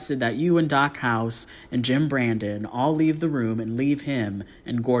 suggested that you and Doc House and Jim Brandon all leave the room and leave him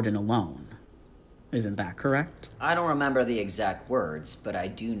and Gordon alone. Isn't that correct? I don't remember the exact words, but I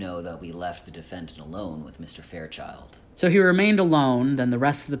do know that we left the defendant alone with Mr. Fairchild. So he remained alone then the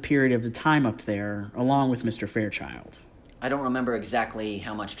rest of the period of the time up there, along with Mr. Fairchild. I don't remember exactly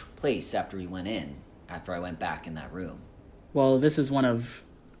how much took place after we went in, after I went back in that room. Well, this is one of,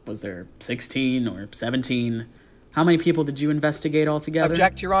 was there 16 or 17? How many people did you investigate altogether?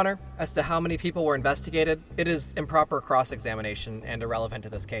 Object, Your Honor. As to how many people were investigated, it is improper cross-examination and irrelevant to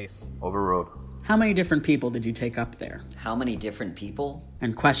this case. Overruled. How many different people did you take up there? How many different people?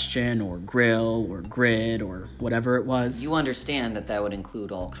 And question, or grill, or grid, or whatever it was? You understand that that would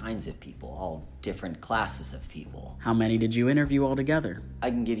include all kinds of people, all different classes of people. How many did you interview altogether?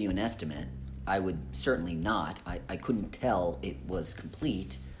 I can give you an estimate. I would certainly not. I couldn't tell it was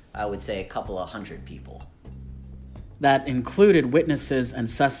complete. I would say a couple of hundred people. That included witnesses and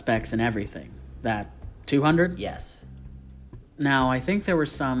suspects and everything. That 200? Yes. Now, I think there were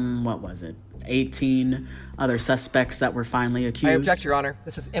some, 18 other suspects that were finally accused? I object, Your Honor.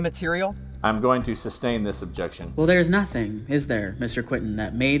 This is immaterial. I'm going to sustain this objection. Well, there's nothing, is there, Mr. Quinton,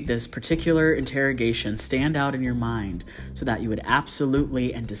 that made this particular interrogation stand out in your mind so that you would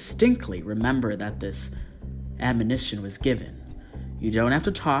absolutely and distinctly remember that this admonition was given. You don't have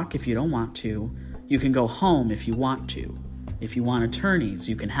to talk if you don't want to. You can go home if you want to. If you want attorneys,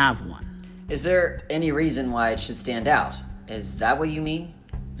 you can have one. Is there any reason why it should stand out? Is that what you mean?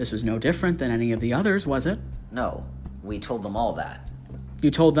 This was no different than any of the others, was it? No. We told them all that.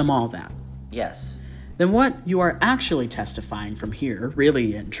 You told them all that? Yes. Then what you are actually testifying from here,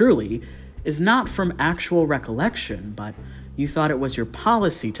 really and truly, is not from actual recollection, but you thought it was your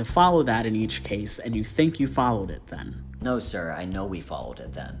policy to follow that in each case, and you think you followed it then. No, sir. I know we followed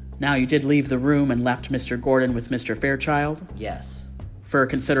it then. Now, you did leave the room and left Mr. Gordon with Mr. Fairchild? Yes. For a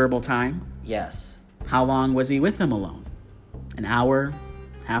considerable time? Yes. How long was he with him alone? An hour?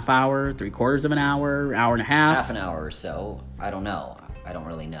 Half hour? 3/4 of an hour? Hour and a half? Half an hour or so. I don't know. I don't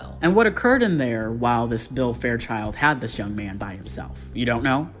really know. And what occurred in there while this Bill Fairchild had this young man by himself? You don't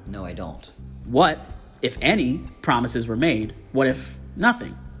know? No, I don't. What, if any, promises were made? What if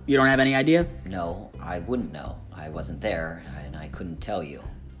nothing? You don't have any idea? No, I wouldn't know. I wasn't there, and I couldn't tell you.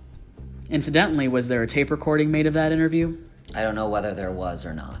 Incidentally, was there a tape recording made of that interview? I don't know whether there was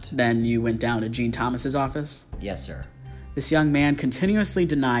or not. Then you went down to Gene Thomas's office? Yes, sir. This young man continuously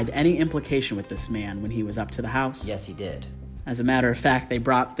denied any implication with this man when he was up to the house? Yes, he did. As a matter of fact, they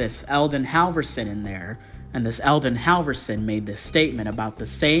brought this Eldon Halverson in there, and this Eldon Halverson made this statement about the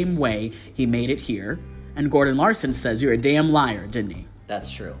same way he made it here, and Gordon Larson says you're a damn liar, didn't he?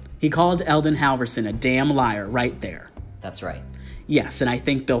 That's true. He called Eldon Halverson a damn liar right there. That's right. Yes, and I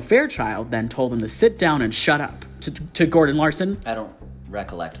think Bill Fairchild then told him to sit down and shut up to Gordon Larson. I don't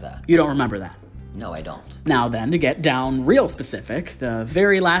recollect that. You don't remember that? No, I don't. Now then, to get down real specific, the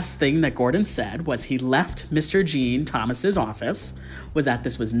very last thing that Gordon said was he left Mr. Gene Thomas's office was that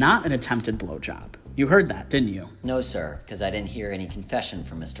this was not an attempted blowjob. You heard that, didn't you? No, sir, because I didn't hear any confession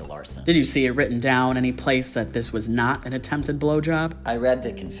from Mr. Larson. Did you see it written down any place that this was not an attempted blowjob? I read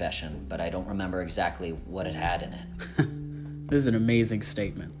the confession, but I don't remember exactly what it had in it. This is an amazing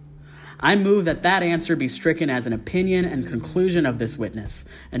statement. I move that answer be stricken as an opinion and conclusion of this witness,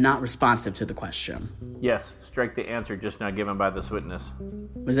 and not responsive to the question. Yes, strike the answer just now given by this witness.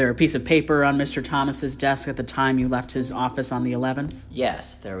 Was there a piece of paper on Mr. Thomas's desk at the time you left his office on the 11th?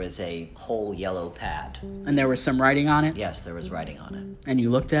 Yes, there was a whole yellow pad. And there was some writing on it? Yes, there was writing on it. And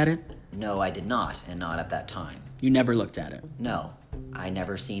you looked at it? No, I did not, and not at that time. You never looked at it? No, I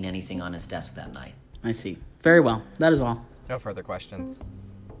never seen anything on his desk that night. I see. Very well. That is all. No further questions.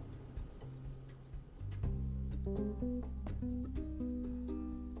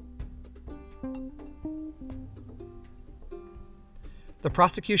 The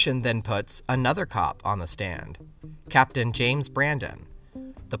prosecution then puts another cop on the stand, Captain James Brandon,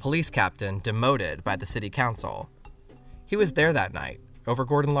 the police captain demoted by the city council. He was there that night, over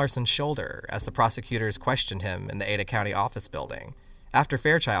Gordon Larson's shoulder, as the prosecutors questioned him in the Ada County office building, after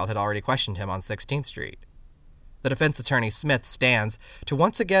Fairchild had already questioned him on 16th Street. The defense attorney Smith stands to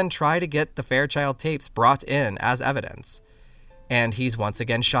once again try to get the Fairchild tapes brought in as evidence, and he's once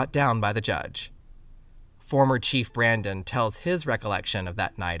again shot down by the judge. Former Chief Brandon tells his recollection of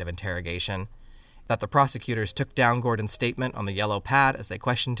that night of interrogation, that the prosecutors took down Gordon's statement on the yellow pad as they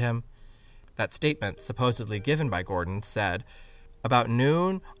questioned him. That statement, supposedly given by Gordon, said, "About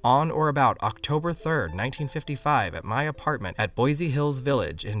noon on or about October 3rd, 1955, at my apartment at Boise Hills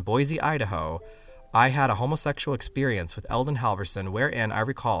Village in Boise, Idaho, I had a homosexual experience with Eldon Halverson wherein I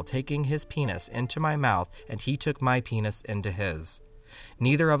recall taking his penis into my mouth and he took my penis into his.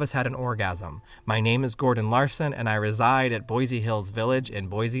 Neither of us had an orgasm. My name is Gordon Larson and I reside at Boise Hills Village in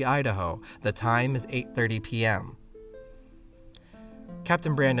Boise, Idaho. The time is 8:30 p.m.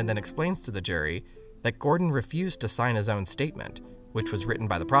 Captain Brandon then explains to the jury that Gordon refused to sign his own statement, which was written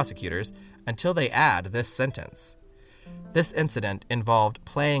by the prosecutors, until they add this sentence. This incident involved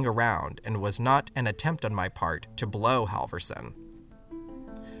playing around and was not an attempt on my part to blow Halverson.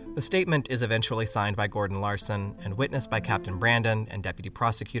 The statement is eventually signed by Gordon Larson and witnessed by Captain Brandon and Deputy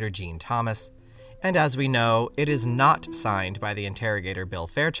Prosecutor Gene Thomas, and as we know, it is not signed by the interrogator Bill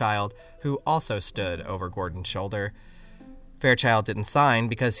Fairchild, who also stood over Gordon's shoulder. Fairchild didn't sign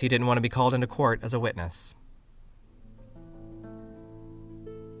because he didn't want to be called into court as a witness.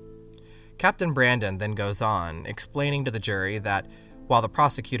 Captain Brandon then goes on, explaining to the jury that while the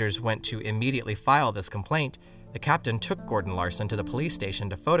prosecutors went to immediately file this complaint, the captain took Gordon Larson to the police station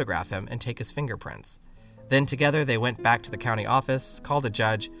to photograph him and take his fingerprints. Then together they went back to the county office, called a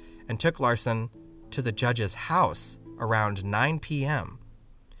judge, and took Larson to the judge's house around 9 p.m.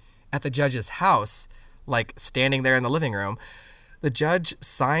 At the judge's house, like standing there in the living room, the judge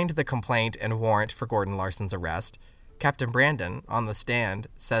signed the complaint and warrant for Gordon Larson's arrest. Captain Brandon, on the stand,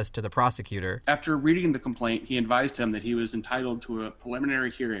 says to the prosecutor, "After reading the complaint, he advised him that he was entitled to a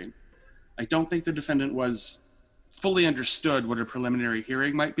preliminary hearing. I don't think the defendant was fully understood what a preliminary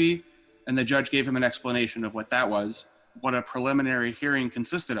hearing might be, and the judge gave him an explanation of what that was, what a preliminary hearing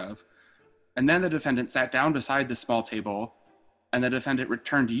consisted of. And then the defendant sat down beside the small table, and the defendant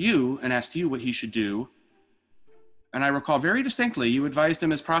returned to you and asked you what he should do. And I recall very distinctly you advised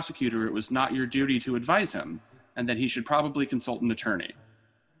him as prosecutor it was not your duty to advise him, and that he should probably consult an attorney.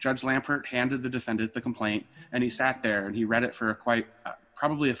 Judge Lampert handed the defendant the complaint, and he sat there and he read it for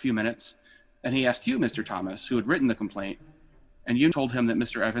probably a few minutes. And he asked you, Mr. Thomas, who had written the complaint, and you told him that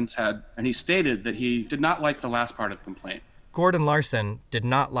Mr. Evans had, and he stated that he did not like the last part of the complaint. Gordon Larson did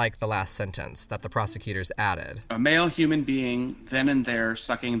not like the last sentence that the prosecutors added. A male human being then and there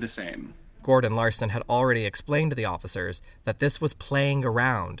sucking the same. Gordon Larson had already explained to the officers that this was playing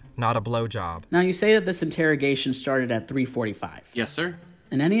around, not a blowjob. Now, you say that this interrogation started at 3:45. Yes, sir.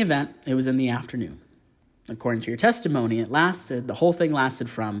 In any event, it was in the afternoon. According to your testimony, the whole thing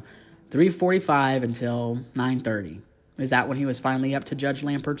lasted from 3:45 until 9:30. Is that when he was finally up to Judge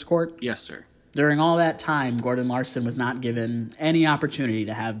Lampert's court? Yes, sir. During all that time, Gordon Larson was not given any opportunity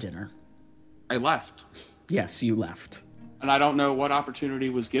to have dinner. I left. Yes, you left. And I don't know what opportunity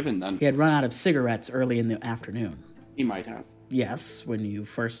was given then. He had run out of cigarettes early in the afternoon. He might have. Yes, when you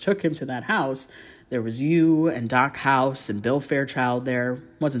first took him to that house, there was you and Doc House and Bill Fairchild there,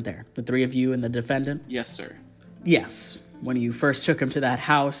 wasn't there? The three of you and the defendant? Yes, sir. Yes. When you first took him to that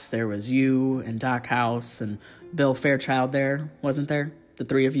house, there was you and Doc House and Bill Fairchild there, wasn't there? The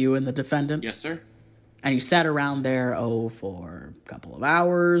three of you and the defendant? Yes, sir. And you sat around there, for a couple of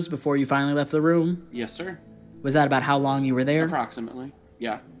hours before you finally left the room? Yes, sir. Was that about how long you were there? Approximately,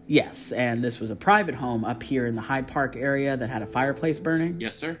 yeah. Yes, and this was a private home up here in the Hyde Park area that had a fireplace burning?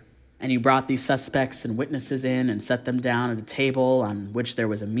 Yes, sir. And you brought these suspects and witnesses in and set them down at a table on which there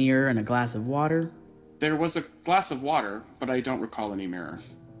was a mirror and a glass of water? There was a glass of water, but I don't recall any mirror.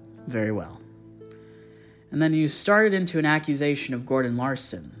 Very well. And then you started into an accusation of Gordon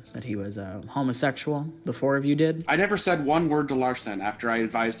Larson, that he was a homosexual, the four of you did? I never said one word to Larson after I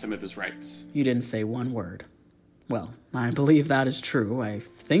advised him of his rights. You didn't say one word. Well, I believe that is true. I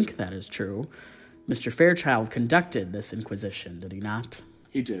think that is true. Mr. Fairchild conducted this inquisition, did he not?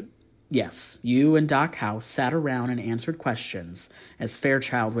 He did. Yes, you and Doc House sat around and answered questions as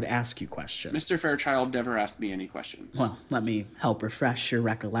Fairchild would ask you questions. Mr. Fairchild never asked me any questions. Well, let me help refresh your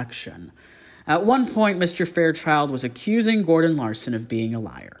recollection. At one point, Mr. Fairchild was accusing Gordon Larson of being a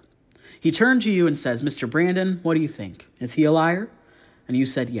liar. He turned to you and says, Mr. Brandon, what do you think? Is he a liar? And you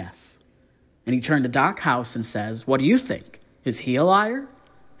said yes. And he turned to Doc House and says, what do you think? Is he a liar?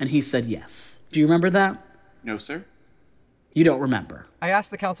 And he said yes. Do you remember that? No, sir. You don't remember. I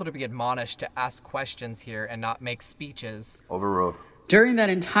asked the council to be admonished to ask questions here and not make speeches. Overruled. During that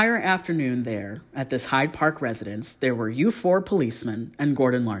entire afternoon there, at this Hyde Park residence, there were you four policemen and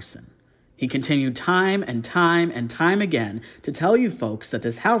Gordon Larson. He continued time and time and time again to tell you folks that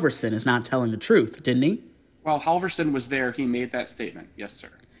this Halverson is not telling the truth, didn't he? While Halverson was there, he made that statement. Yes, sir.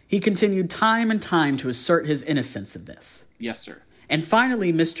 He continued time and time to assert his innocence of this. Yes, sir. And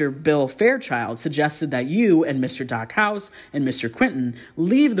finally, Mr. Bill Fairchild suggested that you and Mr. Doc House and Mr. Quinton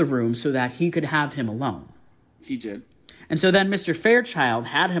leave the room so that he could have him alone. He did. And so then Mr. Fairchild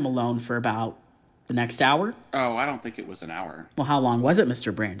had him alone for about the next hour? Oh, I don't think it was an hour. Well, how long was it,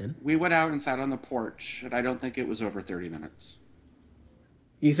 Mr. Brandon? We went out and sat on the porch, and I don't think it was over 30 minutes.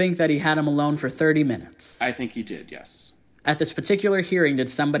 You think that he had him alone for 30 minutes? I think he did, yes. At this particular hearing, did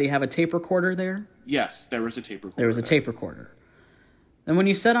somebody have a tape recorder there? Yes, there was a tape recorder. There was a tape recorder. Then when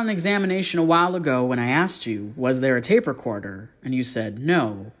you said on examination a while ago when I asked you, was there a tape recorder, and you said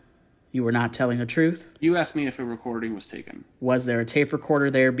no, you were not telling the truth? You asked me if a recording was taken. Was there a tape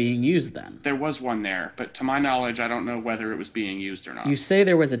recorder there being used then? There was one there, but to my knowledge, I don't know whether it was being used or not. You say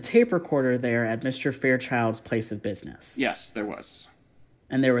there was a tape recorder there at Mr. Fairchild's place of business. Yes, there was.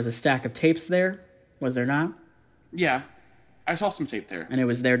 And there was a stack of tapes there, was there not? Yeah, I saw some tape there. And it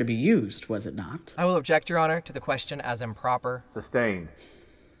was there to be used, was it not? I will object, Your Honor, to the question as improper. Sustained.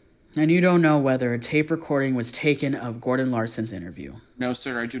 And you don't know whether a tape recording was taken of Gordon Larson's interview? No,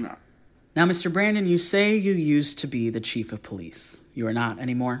 sir, I do not. Now, Mr. Brandon, you say you used to be the chief of police. You are not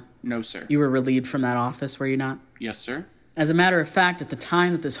anymore? No, sir. You were relieved from that office, were you not? Yes, sir. As a matter of fact, at the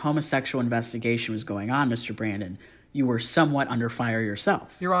time that this homosexual investigation was going on, Mr. Brandon, you were somewhat under fire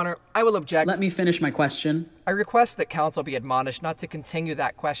yourself. Your Honor, I will object. Let me finish my question. I request that counsel be admonished not to continue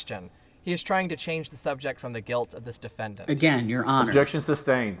that question. He is trying to change the subject from the guilt of this defendant. Again, Your Honor. Objection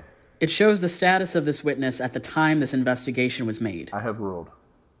sustained. It shows the status of this witness at the time this investigation was made. I have ruled.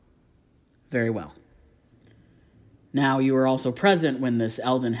 Very well. Now, you were also present when this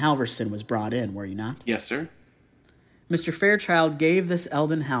Eldon Halverson was brought in, were you not? Yes, sir. Mr. Fairchild gave this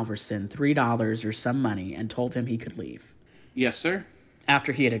Eldon Halverson $3 or some money and told him he could leave. Yes, sir.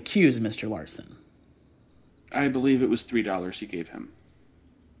 After he had accused Mr. Larson. I believe it was $3 he gave him.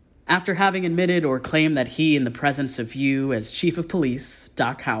 After having admitted or claimed that he, in the presence of you as Chief of Police,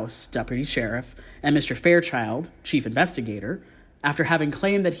 Doc House, Deputy Sheriff, and Mr. Fairchild, Chief Investigator, after having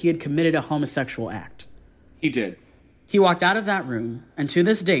claimed that he had committed a homosexual act. He did. He walked out of that room, and to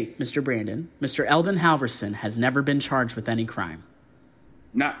this date, Mr. Brandon, Mr. Eldon Halverson has never been charged with any crime.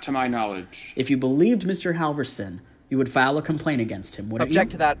 Not to my knowledge. If you believed Mr. Halverson, you would file a complaint against him, wouldn't you?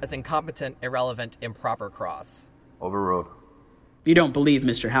 Object to that as incompetent, irrelevant, improper cross. Overruled. You don't believe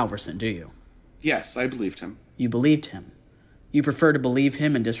Mr. Halverson, do you? Yes, I believed him. You believed him. You prefer to believe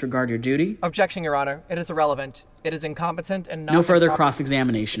him and disregard your duty? Objection, Your Honor. It is irrelevant. It is incompetent and not... No further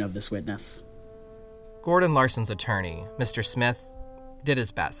cross-examination of this witness. Gordon Larson's attorney, Mr. Smith, did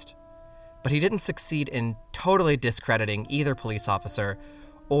his best. But he didn't succeed in totally discrediting either police officer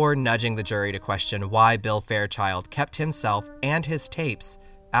or nudging the jury to question why Bill Fairchild kept himself and his tapes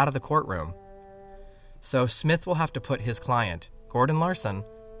out of the courtroom. So Smith will have to put his client, Gordon Larson,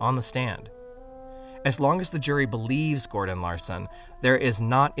 on the stand. As long as the jury believes Gordon Larson, there is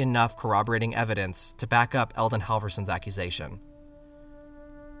not enough corroborating evidence to back up Eldon Halverson's accusation.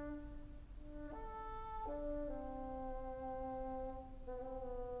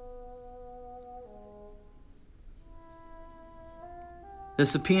 The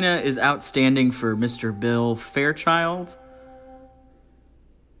subpoena is outstanding for Mr. Bill Fairchild.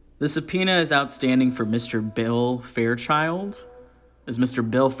 The subpoena is outstanding for Mr. Bill Fairchild. Is Mr.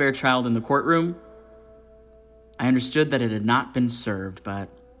 Bill Fairchild in the courtroom? I understood that it had not been served, but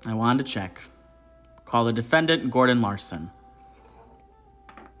I wanted to check. Call the defendant, Gordon Larson.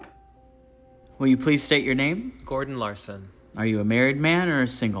 Will you please state your name? Gordon Larson. Are you a married man or a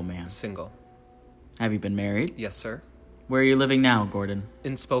single man? Single. Have you been married? Yes, sir. Where are you living now, Gordon?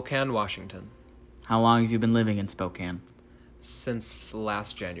 In Spokane, Washington. How long have you been living in Spokane? Since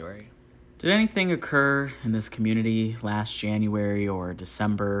last January. Did anything occur in this community last January or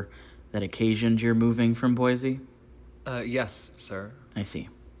December that occasioned your moving from Boise? Yes, sir. I see.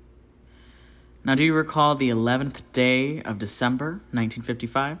 Now, do you recall the 11th day of December,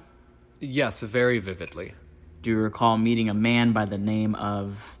 1955? Yes, very vividly. Do you recall meeting a man by the name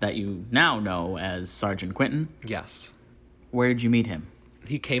of, that you now know as Sergeant Quinton? Yes. Where did you meet him?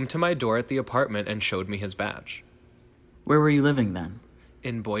 He came to my door at the apartment and showed me his badge. Where were you living then?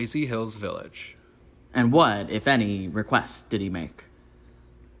 In Boise Hills Village. And what, if any, request did he make?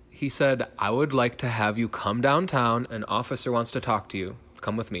 He said, I would like to have you come downtown. An officer wants to talk to you.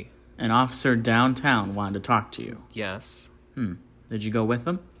 Come with me. An officer downtown wanted to talk to you? Yes. Did you go with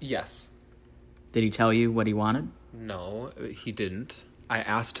him? Yes. Did he tell you what he wanted? No, he didn't. I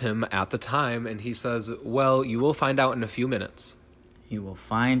asked him at the time, and he says, well, you will find out in a few minutes. You will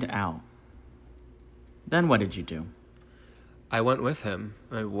find out. Then what did you do? I went with him.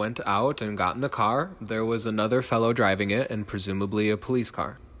 I went out and got in the car. There was another fellow driving it, and presumably a police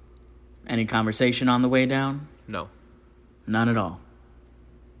car. Any conversation on the way down? No. None at all.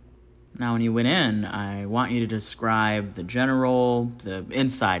 Now, when you went in, I want you to describe the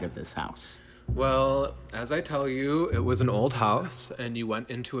inside of this house. Well, as I tell you, it was an old house, and you went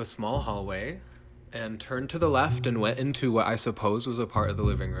into a small hallway and turned to the left and went into what I suppose was a part of the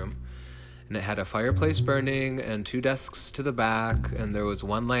living room. And it had a fireplace burning and 2 desks to the back, and there was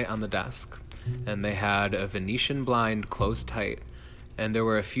 1 light on the desk. And they had a Venetian blind closed tight. And there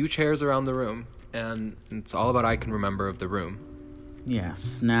were a few chairs around the room, and it's all about I can remember of the room.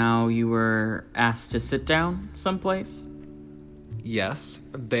 Yes. Now, you were asked to sit down someplace? Yes.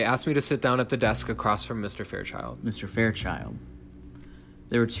 They asked me to sit down at the desk across from Mr. Fairchild. Mr. Fairchild.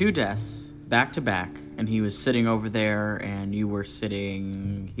 There were 2 desks, back to back, and he was sitting over there, and you were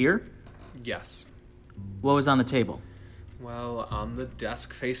sitting here? Yes. What was on the table? Well, on the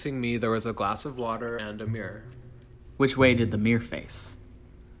desk facing me, there was a glass of water and a mirror. Which way did the mirror face?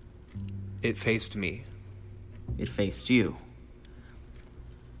 It faced me. It faced you.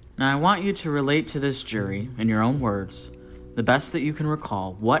 Now, I want you to relate to this jury, in your own words, the best that you can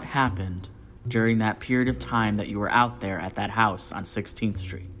recall, what happened during that period of time that you were out there at that house on 16th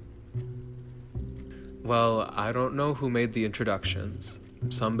Street. Well, I don't know who made the introductions.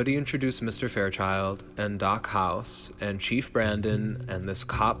 Somebody introduced Mr. Fairchild and Doc House and Chief Brandon and this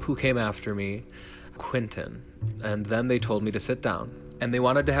cop who came after me, Quinton. And then they told me to sit down. And they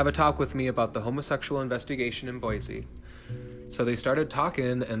wanted to have a talk with me about the homosexual investigation in Boise. So they started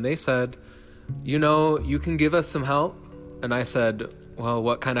talking, and they said, you know, you can give us some help. And I said, well,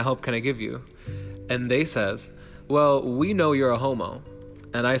 what kind of help can I give you? And they says, well, we know you're a homo.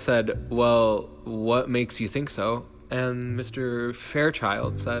 And I said, well, what makes you think so? And Mr.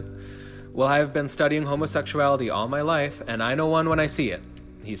 Fairchild said, well, I have been studying homosexuality all my life, and I know one when I see it.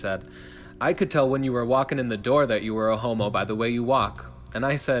 He said, I could tell when you were walking in the door that you were a homo by the way you walk. And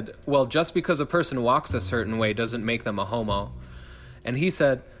I said, well, just because a person walks a certain way doesn't make them a homo. And he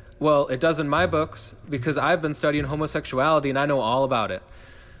said, well, it does in my books, because I've been studying homosexuality and I know all about it.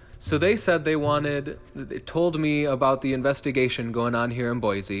 So they said they told me about the investigation going on here in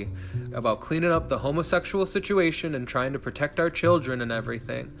Boise, about cleaning up the homosexual situation and trying to protect our children and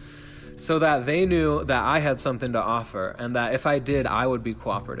everything, so that they knew that I had something to offer and that if I did, I would be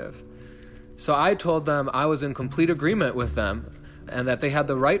cooperative. So I told them I was in complete agreement with them and that they had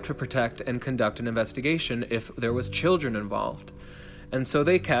the right to protect and conduct an investigation if there was children involved. And so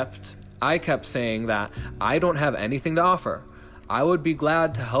I kept saying that I don't have anything to offer. I would be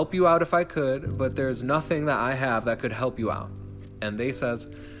glad to help you out if I could, but there's nothing that I have that could help you out. And they says,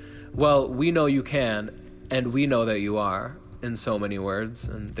 well, we know you can, and we know that you are, in so many words.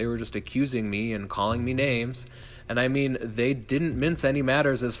 And they were just accusing me and calling me names. And I mean, they didn't mince any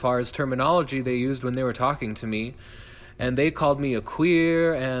matters as far as terminology they used when they were talking to me. And they called me a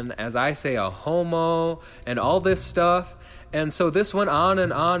queer, and as I say, a homo, and all this stuff. And so this went on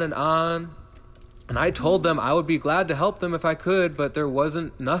and on and on. And I told them I would be glad to help them if I could, but there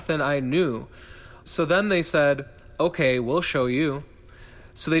wasn't nothing I knew. So then they said, okay, we'll show you.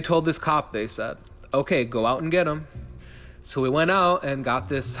 So they told this cop, they said, okay, go out and get him. So we went out and got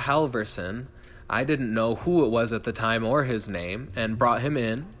this Halverson. I didn't know who it was at the time or his name, and brought him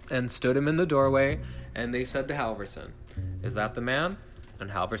in and stood him in the doorway, and they said to Halverson, "Is that the man?"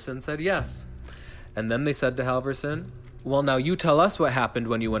 And Halverson said yes. And then they said to Halverson, "Well, now you tell us what happened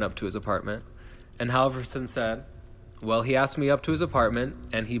when you went up to his apartment." And Halverson said, "Well, he asked me up to his apartment,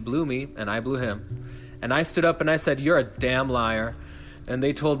 and he blew me, and I blew him. And I stood up and I said, 'You're a damn liar.' And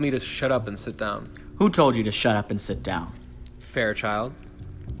they told me to shut up and sit down." Who told you to shut up and sit down? Fairchild.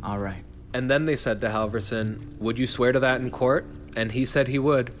 All right. And then they said to Halverson, "Would you swear to that in court?" And he said he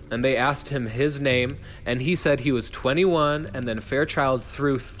would. And they asked him his name, and he said he was 21, and then Fairchild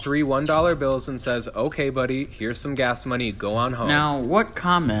threw 3 $1 bills and says, "Okay, buddy, here's some gas money, go on home." Now, what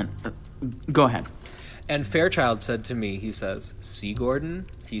comment... Go ahead. And Fairchild said to me, he says, "See, Gordon,"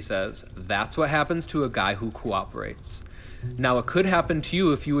 he says, "that's what happens to a guy who cooperates. Now, it could happen to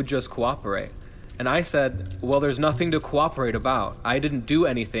you if you would just cooperate." And I said, "Well, there's nothing to cooperate about. I didn't do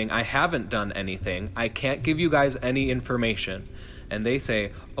anything. I haven't done anything. I can't give you guys any information." And they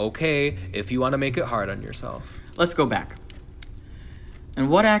say, "Okay, if you want to make it hard on yourself." Let's go back. And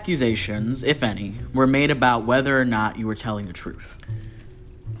what accusations, if any, were made about whether or not you were telling the truth?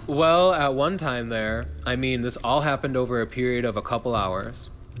 Well, at one time there, this all happened over a period of a couple hours.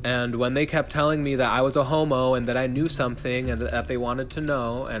 And when they kept telling me that I was a homo and that I knew something and that they wanted to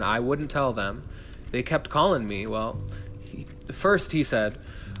know and I wouldn't tell them, they kept calling me. Well, first he said,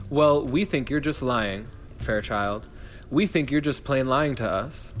 "Well, we think you're just lying, Fairchild. We think you're just plain lying to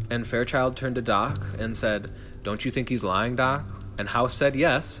us." And Fairchild turned to Doc and said, "Don't you think he's lying, Doc?" And House said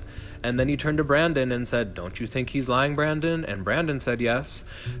yes. And then he turned to Brandon and said, "Don't you think he's lying, Brandon?" And Brandon said yes.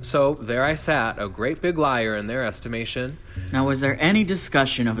 So there I sat, a great big liar in their estimation. Now, was there any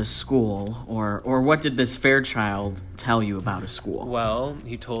discussion of a school, or what did this Fairchild tell you about a school? Well,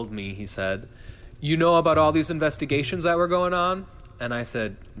 he told me, he said, "You know about all these investigations that were going on?" And I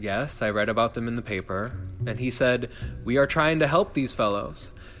said, "Yes, I read about them in the paper." And he said, "We are trying to help these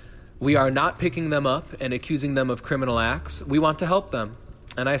fellows. We are not picking them up and accusing them of criminal acts. We want to help them."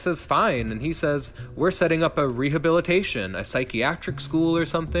 And I says, "Fine." And he says, "We're setting up a rehabilitation, a psychiatric school or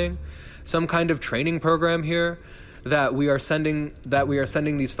something, some kind of training program here that we are sending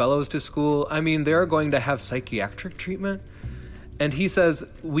these fellows to school. They're going to have psychiatric treatment." And he says,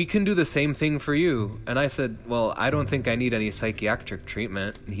 "We can do the same thing for you." And I said, "Well, I don't think I need any psychiatric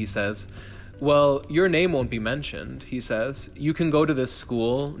treatment." And he says, "Well, your name won't be mentioned," he says. "You can go to this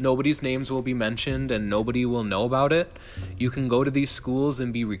school, nobody's names will be mentioned, and nobody will know about it. You can go to these schools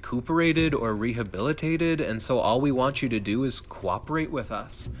and be recuperated or rehabilitated, and so all we want you to do is cooperate with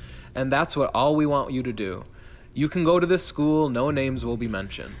us. And that's what all we want you to do. You can go to this school, no names will be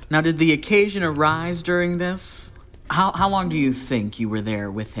mentioned." Now, did the occasion arise during this? How long do you think you were there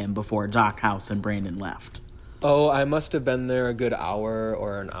with him before Doc, House, and Brandon left? Oh, I must have been there a good hour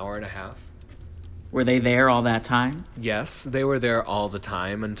or an hour and a half. Were they there all that time? Yes, they were there all the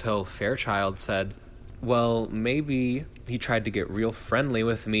time until Fairchild said, "Well, maybe," he tried to get real friendly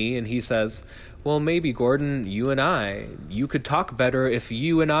with me, and he says, "Well, maybe, Gordon, you could talk better if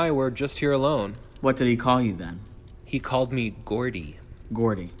you and I were just here alone." What did he call you then? He called me Gordy.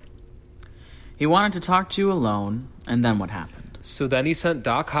 Gordy. He wanted to talk to you alone, and then what happened? So then he sent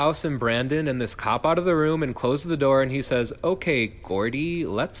Doc, House, and Brandon and this cop out of the room and closed the door, and he says, "Okay, Gordy,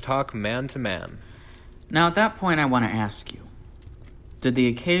 let's talk man to man." Now, at that point, I want to ask you, did the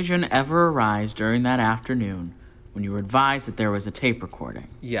occasion ever arise during that afternoon when you were advised that there was a tape recording?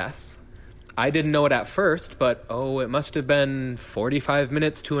 Yes. I didn't know it at first, but, it must have been 45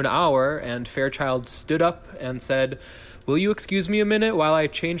 minutes to an hour, and Fairchild stood up and said, "Will you excuse me a minute while I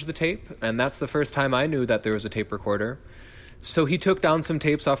change the tape?" And that's the first time I knew that there was a tape recorder. So he took down some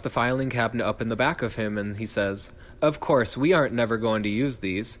tapes off the filing cabinet up in the back of him, and he says, "Of course, we aren't never going to use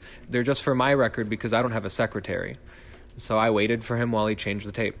these. They're just for my record because I don't have a secretary." So I waited for him while he changed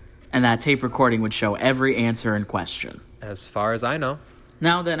the tape. And that tape recording would show every answer in question. As far as I know.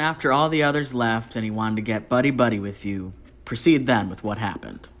 Now then, after all the others left and he wanted to get buddy-buddy with you, proceed then with what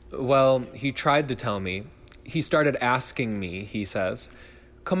happened. Well, he tried to tell me. He started asking me, he says,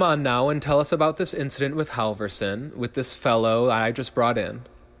 "Come on now and tell us about this incident with Halverson, with this fellow I just brought in."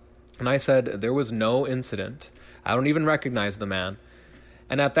 And I said, "There was no incident. I don't even recognize the man."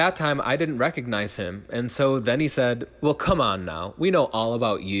 And at that time, I didn't recognize him. And so then he said, "Well, come on now. We know all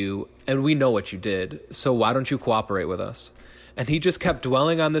about you, and we know what you did. So why don't you cooperate with us?" And he just kept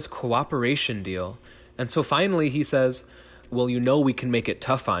dwelling on this cooperation deal. And so finally he says, "Well, we can make it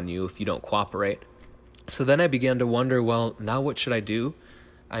tough on you if you don't cooperate." So then I began to wonder, well, now what should I do?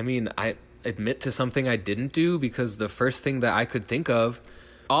 I admit to something I didn't do because the first thing that I could think of,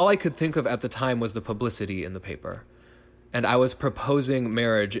 all I could think of at the time was the publicity in the paper. and I was proposing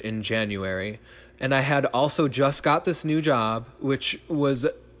marriage in January. And I had also just got this new job, which was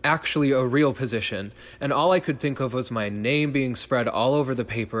actually a real position. And all I could think of was my name being spread all over the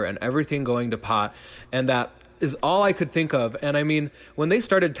paper and everything going to pot. And that is all I could think of. And I mean, when they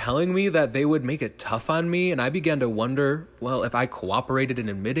started telling me that they would make it tough on me, and I began to wonder, well, if I cooperated in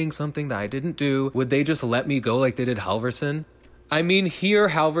admitting something that I didn't do, would they just let me go like they did Halverson? I mean, here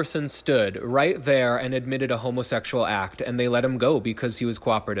Halverson stood right there and admitted a homosexual act, and they let him go because he was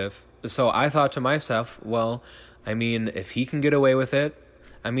cooperative. So I thought to myself, well, I mean, if he can get away with it,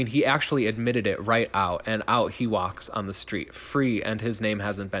 I mean, he actually admitted it right out, and out he walks on the street, free, and his name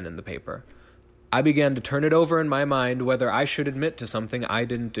hasn't been in the paper. I began to turn it over in my mind whether I should admit to something I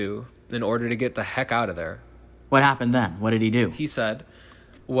didn't do in order to get the heck out of there. What happened then? What did he do? He said,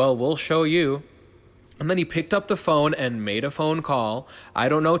 well, we'll show you. And then he picked up the phone and made a phone call. I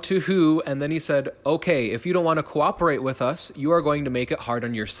don't know to who. And then he said, okay, if you don't want to cooperate with us, you are going to make it hard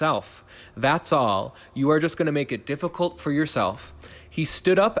on yourself. That's all. You are just going to make it difficult for yourself. He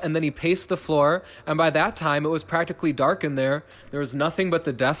stood up and then he paced the floor. And by that time, it was practically dark in there. There was nothing but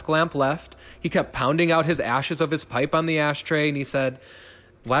the desk lamp left. He kept pounding out his ashes of his pipe on the ashtray. And he said,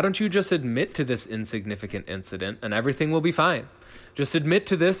 why don't you just admit to this insignificant incident and everything will be fine? Just admit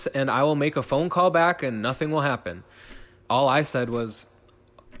to this and I will make a phone call back and nothing will happen. All I said was,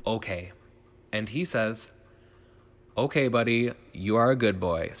 okay. And he says, okay, buddy, you are a good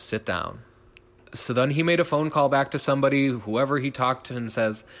boy. Sit down. So then he made a phone call back to somebody, whoever he talked to, and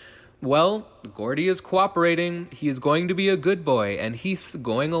says, well, Gordy is cooperating. He is going to be a good boy and he's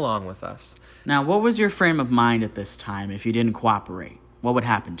going along with us. Now, what was your frame of mind at this time if you didn't cooperate? What would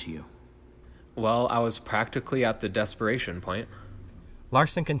happen to you? Well, I was practically at the desperation point.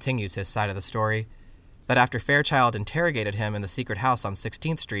 Larson continues his side of the story, that after Fairchild interrogated him in the secret house on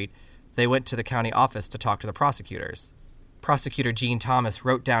 16th Street, they went to the county office to talk to the prosecutors. Prosecutor Gene Thomas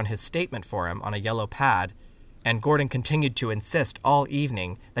wrote down his statement for him on a yellow pad, and Gordon continued to insist all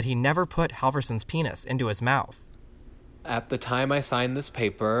evening that he never put Halverson's penis into his mouth. At the time I signed this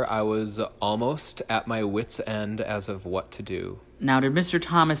paper, I was almost at my wit's end as of what to do. Now, did Mr.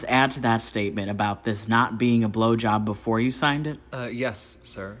 Thomas add to that statement about this not being a blowjob before you signed it? Yes,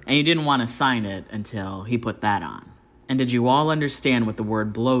 sir. And you didn't want to sign it until he put that on. And did you all understand what the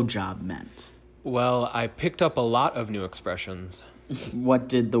word blowjob meant? Well, I picked up a lot of new expressions. What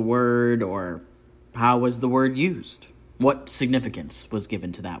did the word, or how was the word used? What significance was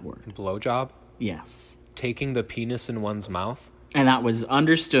given to that word? Blowjob? Yes. Taking the penis in one's mouth? And that was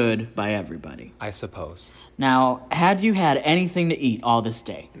understood by everybody. I suppose. Now, had you had anything to eat all this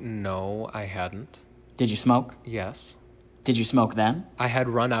day? No, I hadn't. Did you smoke? Yes. Did you smoke then? I had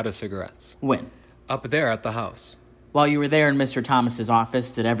run out of cigarettes. When? Up there at the house. While you were there in Mr. Thomas's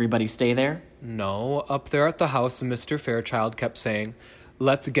office, did everybody stay there? No, up there at the house, Mr. Fairchild kept saying,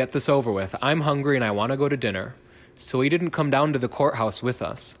 let's get this over with. I'm hungry and I want to go to dinner. So he didn't come down to the courthouse with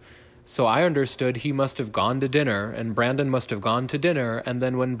us. So I understood he must have gone to dinner, and Brandon must have gone to dinner, and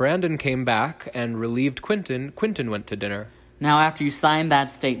then when Brandon came back and relieved Quentin, Quentin went to dinner. Now, after you signed that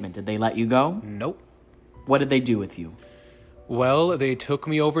statement, did they let you go? Nope. What did they do with you? Well, they took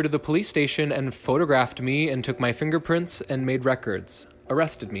me over to the police station and photographed me and took my fingerprints and made records.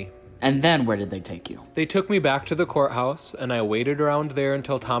 Arrested me. And then where did they take you? They took me back to the courthouse, and I waited around there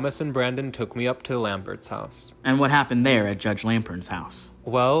until Thomas and Brandon took me up to Lambert's house. And what happened there at Judge Lampert's house?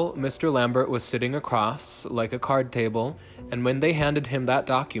 Well, Mr. Lambert was sitting across, like a card table, and when they handed him that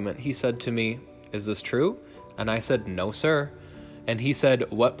document, he said to me, "Is this true?" And I said, "No, sir." And he said,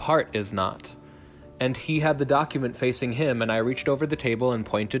 "What part is not?" And he had the document facing him, and I reached over the table and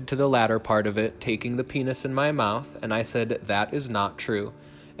pointed to the latter part of it, taking the penis in my mouth, and I said, "That is not true."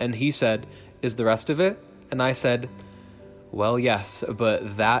 And he said, "Is the rest of it?" And I said, "Well, yes,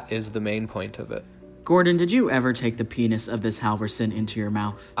 but that is the main point of it." Gordon, did you ever take the penis of this Halverson into your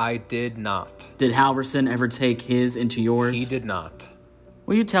mouth? I did not. Did Halverson ever take his into yours? He did not.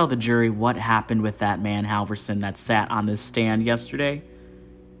 Will you tell the jury what happened with that man Halverson that sat on this stand yesterday?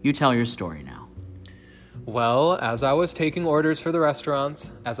 You tell your story now. Well, as I was taking orders for the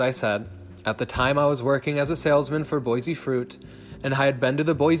restaurants, as I said, at the time I was working as a salesman for Boise Fruit, and I had been to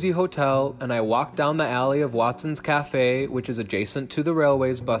the Boise Hotel, and I walked down the alley of Watson's Cafe, which is adjacent to the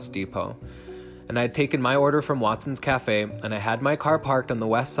railway's bus depot. And I had taken my order from Watson's Cafe, and I had my car parked on the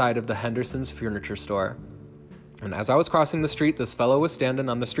west side of the Henderson's furniture store. And as I was crossing the street, this fellow was standing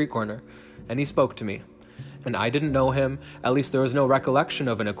on the street corner, and he spoke to me. And I didn't know him, at least there was no recollection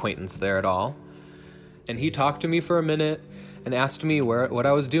of an acquaintance there at all. And he talked to me for a minute, and asked me what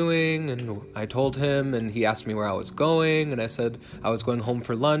I was doing, and I told him, and he asked me where I was going, and I said I was going home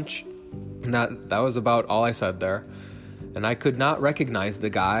for lunch, and that was about all I said there. and I could not recognize the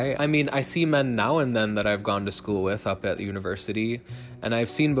guy. I mean, I see men now and then that I've gone to school with up at the university, and I've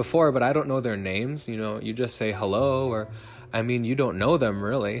seen before, but I don't know their names. You know, you just say hello, or, I mean, you don't know them,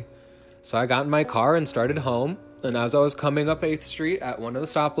 really. So I got in my car and started home, and as I was coming up 8th Street at one of the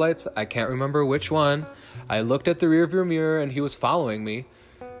stoplights, I can't remember which one, I looked at the rearview mirror, and he was following me.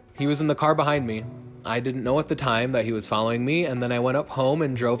 He was in the car behind me. I didn't know at the time that he was following me, and then I went up home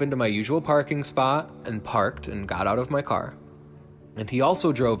and drove into my usual parking spot and parked and got out of my car. And he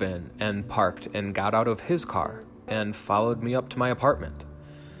also drove in and parked and got out of his car and followed me up to my apartment.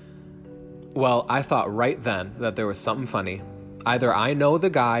 Well, I thought right then that there was something funny. Either I know the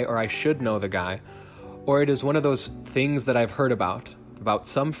guy, or I should know the guy, or it is one of those things that I've heard about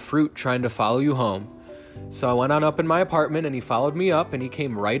some fruit trying to follow you home. So I went on up in my apartment, and he followed me up, and he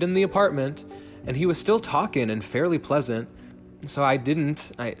came right in the apartment, and he was still talking and fairly pleasant. So I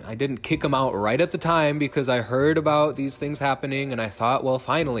didn't kick him out right at the time, because I heard about these things happening, and I thought, well,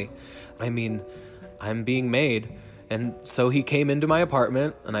 finally, I mean, I'm being made. And so he came into my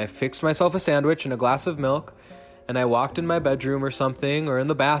apartment, and I fixed myself a sandwich and a glass of milk, and I walked in my bedroom or something, or in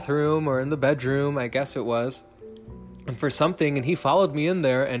the bathroom, or in the bedroom, I guess it was, and for something, and he followed me in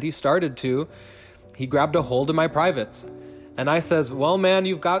there, and he grabbed a hold of my privates. And I says, well, man,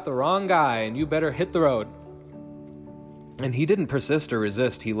 you've got the wrong guy, and you better hit the road. And he didn't persist or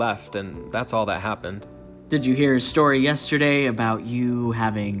resist. He left, and that's all that happened. Did you hear his story yesterday about you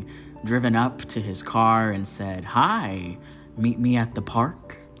having driven up to his car and said, hi, meet me at the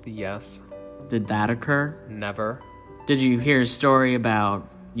park? Yes. Did that occur? Never. Did you hear his story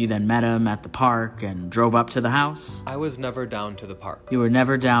about you then met him at the park and drove up to the house? I was never down to the park. You were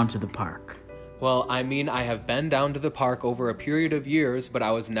never down to the park. Well, I mean, I have been down to the park over a period of years, but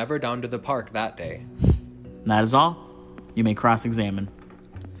I was never down to the park that day. That is all. You may cross-examine.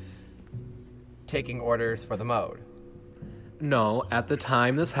 Taking orders for the mode. No, at the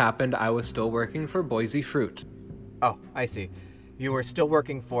time this happened, I was still working for Boise Fruit. Oh, I see. You were still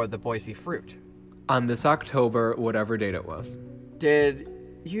working for the Boise Fruit. On this October, whatever date it was. Did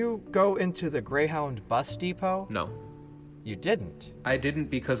you go into the Greyhound bus depot? No. You didn't? I didn't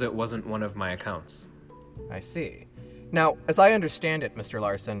because it wasn't one of my accounts. I see. Now, as I understand it, Mr.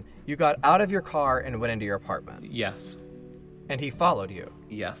 Larson, you got out of your car and went into your apartment. Yes. And he followed you?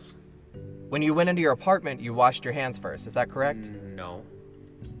 Yes. When you went into your apartment, you washed your hands first, is that correct? No.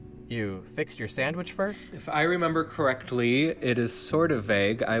 You fixed your sandwich first? If I remember correctly, it is sort of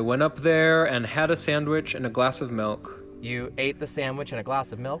vague. I went up there and had a sandwich and a glass of milk. You ate the sandwich and a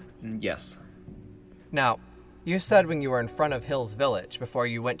glass of milk? Yes. Now, you said when you were in front of Hills Village before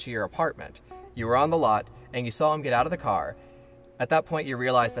you went to your apartment, you were on the lot and you saw him get out of the car. At that point, you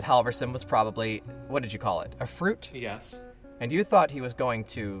realized that Halverson was probably, what did you call it, a fruit? Yes. And you thought he was going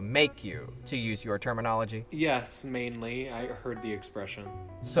to make you, to use your terminology? Yes, mainly. I heard the expression.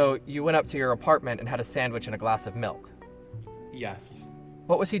 So you went up to your apartment and had a sandwich and a glass of milk? Yes.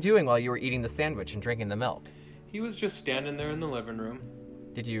 What was he doing while you were eating the sandwich and drinking the milk? He was just standing there in the living room.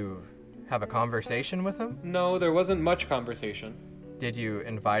 Did you have a conversation with him? No, there wasn't much conversation. Did you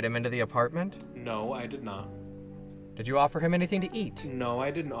invite him into the apartment? No, I did not. Did you offer him anything to eat? No, I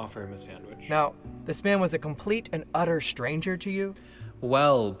didn't offer him a sandwich. Now, this man was a complete and utter stranger to you?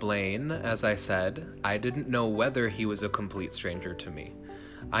 Well, Blaine, as I said, I didn't know whether he was a complete stranger to me.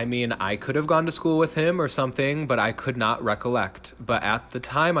 I mean, I could have gone to school with him or something, but I could not recollect. But at the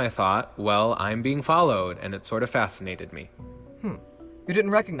time I thought, well, I'm being followed, and it sort of fascinated me. You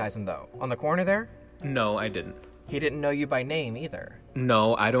didn't recognize him, though, on the corner there? No, I didn't. He didn't know you by name, either.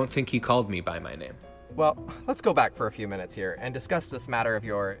 No, I don't think he called me by my name. Well, let's go back for a few minutes here and discuss this matter of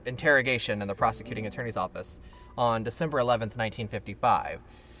your interrogation in the prosecuting attorney's office on December 11th, 1955.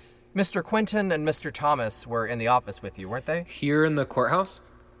 Mr. Quinton and Mr. Thomas were in the office with you, weren't they? Here in the courthouse?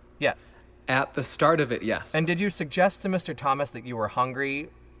 Yes. At the start of it, yes. And did you suggest to Mr. Thomas that you were hungry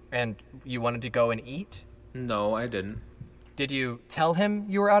and you wanted to go and eat? No, I didn't. Did you tell him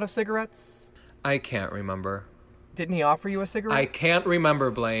you were out of cigarettes? I can't remember. Didn't he offer you a cigarette? I can't remember,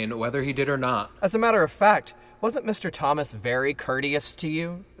 Blaine, whether he did or not. As a matter of fact, wasn't Mr. Thomas very courteous to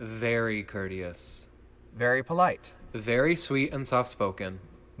you? Very courteous. Very polite? Very sweet and soft-spoken.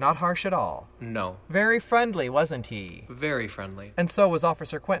 Not harsh at all? No. Very friendly, wasn't he? Very friendly. And so was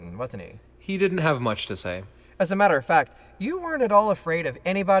Officer Quinton, wasn't he? He didn't have much to say. As a matter of fact, you weren't at all afraid of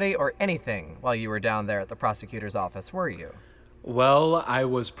anybody or anything while you were down there at the prosecutor's office, were you? Well, I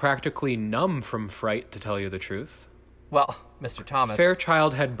was practically numb from fright, to tell you the truth. Well, Mr. Thomas...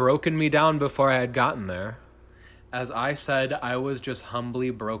 Fairchild had broken me down before I had gotten there. As I said, I was just humbly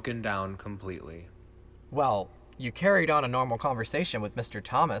broken down completely. Well, you carried on a normal conversation with Mr.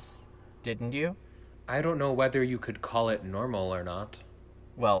 Thomas, didn't you? I don't know whether you could call it normal or not.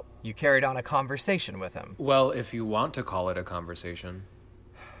 Well, you carried on a conversation with him. Well, if you want to call it a conversation.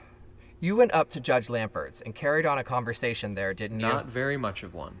 You went up to Judge Lampert's and carried on a conversation there, didn't you? Not very much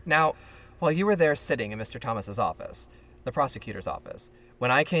of one. Now, while you were there sitting in Mr. Thomas's office, the prosecutor's office,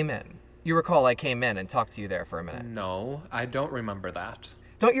 when I came in, you recall I came in and talked to you there for a minute. No, I don't remember that.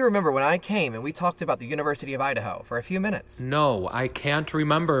 Don't you remember when I came and we talked about the University of Idaho for a few minutes? No, I can't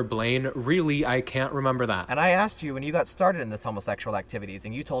remember, Blaine. Really, I can't remember that. And I asked you when you got started in this homosexual activities,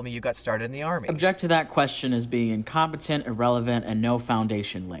 and you told me you got started in the Army. Object to that question as being incompetent, irrelevant, and no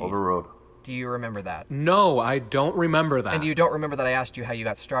foundation laid. Overruled. Do you remember that? No, I don't remember that. And you don't remember that I asked you how you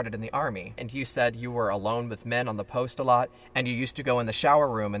got started in the Army, and you said you were alone with men on the post a lot, and you used to go in the shower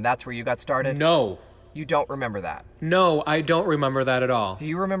room, and that's where you got started? No. You don't remember that? No, I don't remember that at all. Do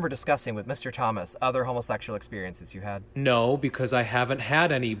you remember discussing with Mr. Thomas other homosexual experiences you had? No, because I haven't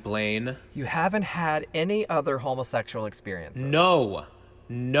had any, Blaine. You haven't had any other homosexual experiences? No.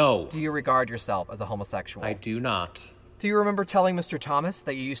 No. Do you regard yourself as a homosexual? I do not. Do you remember telling Mr. Thomas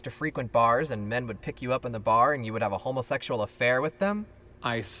that you used to frequent bars and men would pick you up in the bar and you would have a homosexual affair with them?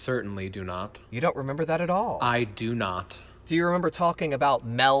 I certainly do not. You don't remember that at all? I do not. Do you remember talking about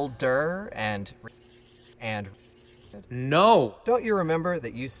Mel Durr and... No. Don't you remember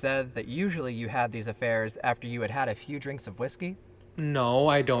that you said that usually you had these affairs after you had had a few drinks of whiskey? No,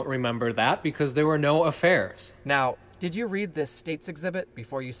 I don't remember that because there were no affairs. Now, did you read this state's exhibit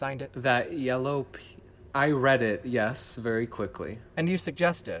before you signed it? That yellow... I read it, yes, very quickly. And you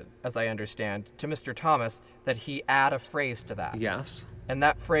suggested, as I understand, to Mr. Thomas that he add a phrase to that. Yes. And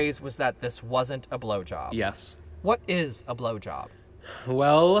that phrase was that this wasn't a blowjob. Yes. What is a blowjob?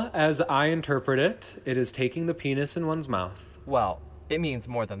 Well, as I interpret it, it is taking the penis in one's mouth. Well, it means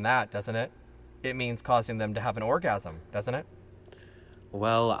more than that, doesn't it? It means causing them to have an orgasm, doesn't it?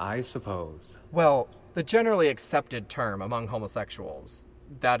 Well, I suppose. Well, the generally accepted term among homosexuals,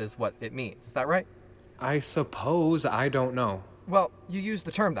 that is what it means. Is that right? I suppose. I don't know. Well, you used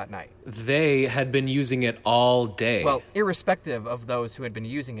the term that night. They had been using it all day. Well, irrespective of those who had been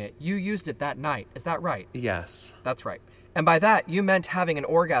using it, you used it that night. Is that right? Yes. That's right. And by that, you meant having an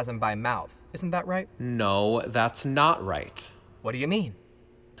orgasm by mouth. Isn't that right? No, that's not right. What do you mean?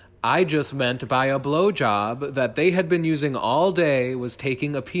 I just meant by a blowjob that they had been using all day was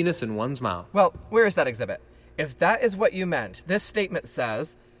taking a penis in one's mouth. Well, where is that exhibit? If that is what you meant, this statement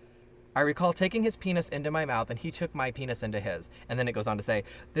says, I recall taking his penis into my mouth and he took my penis into his. And then it goes on to say,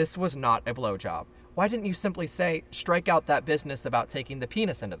 this was not a blowjob. Why didn't you simply say, strike out that business about taking the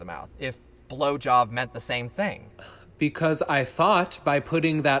penis into the mouth, if blowjob meant the same thing? Because I thought by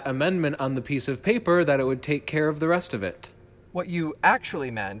putting that amendment on the piece of paper that it would take care of the rest of it. What you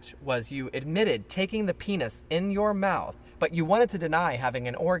actually meant was you admitted taking the penis in your mouth, but you wanted to deny having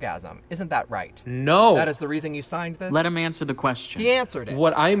an orgasm. Isn't that right? No. That is the reason you signed this? Let him answer the question. He answered it.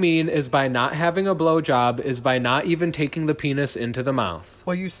 What I mean is by not having a blowjob is by not even taking the penis into the mouth.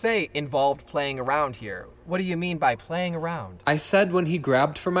 Well, you say involved playing around here. What do you mean by playing around? I said when he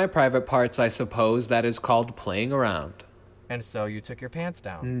grabbed for my private parts, I suppose that is called playing around. And so you took your pants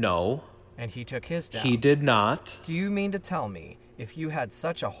down? No. And he took his down? He did not. Do you mean to tell me if you had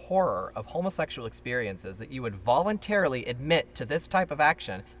such a horror of homosexual experiences that you would voluntarily admit to this type of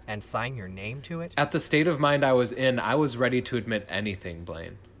action and sign your name to it? At the state of mind I was in, I was ready to admit anything,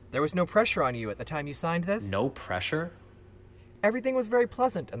 Blaine. There was no pressure on you at the time you signed this? No pressure? Everything was very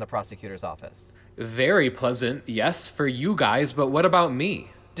pleasant in the prosecutor's office. Very pleasant, yes, for you guys, but what about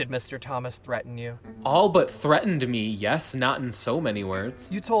me? Did Mr. Thomas threaten you? All but threatened me, yes, not in so many words.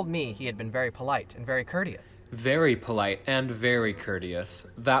 You told me he had been very polite and very courteous. Very polite and very courteous.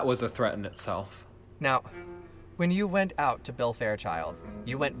 That was a threat in itself. Now, when you went out to Bill Fairchild's,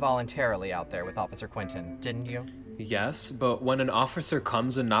 you went voluntarily out there with Officer Quinton, didn't you? Yes, but when an officer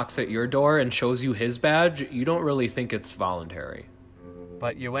comes and knocks at your door and shows you his badge, you don't really think it's voluntary.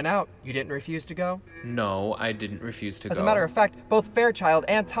 But you went out. You didn't refuse to go? No, I didn't refuse to go. As a matter of fact, both Fairchild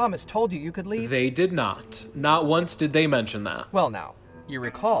and Thomas told you could leave? They did not. Not once did they mention that. Well, now, you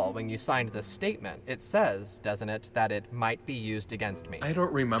recall when you signed this statement, it says, doesn't it, that it might be used against me? I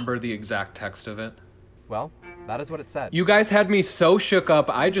don't remember the exact text of it. Well, that is what it said. You guys had me so shook up,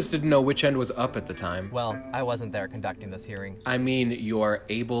 I just didn't know which end was up at the time. Well, I wasn't there conducting this hearing. I mean, your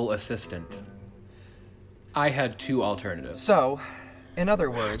able assistant. I had two alternatives. So, in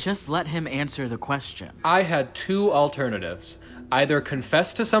other words... Just let him answer the question. I had two alternatives. Either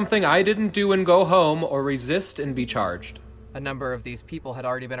confess to something I didn't do and go home, or resist and be charged. A number of these people had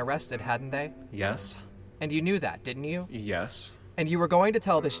already been arrested, hadn't they? Yes. And you knew that, didn't you? Yes. And you were going to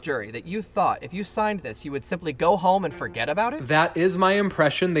tell this jury that you thought if you signed this, you would simply go home and forget about it? That is my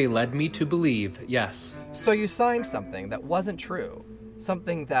impression they led me to believe, yes. So you signed something that wasn't true.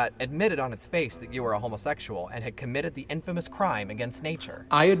 Something that admitted on its face that you were a homosexual and had committed the infamous crime against nature.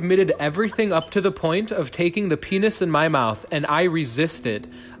 I admitted everything up to the point of taking the penis in my mouth, and I resisted.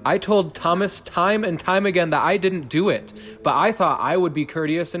 I told Thomas time and time again that I didn't do it, but I thought I would be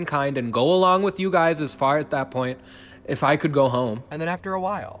courteous and kind and go along with you guys as far at that point if I could go home. And then after a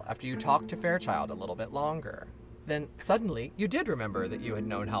while, after you talked to Fairchild a little bit longer, then suddenly you did remember that you had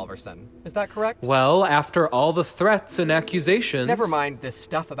known Halverson. Is that correct? Well, after all the threats and accusations... Never mind this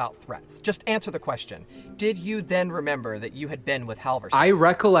stuff about threats. Just answer the question. Did you then remember that you had been with Halverson? I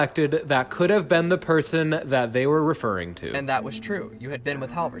recollected that could have been the person that they were referring to. And that was true. You had been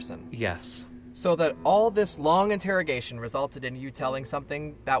with Halverson. Yes. So that all this long interrogation resulted in you telling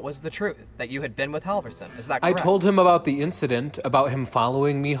something that was the truth, that you had been with Halverson. Is that correct? I told him about the incident, about him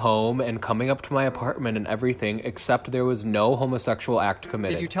following me home and coming up to my apartment and everything, except there was no homosexual act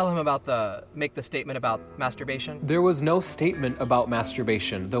committed. Did you tell him about make the statement about masturbation? There was no statement about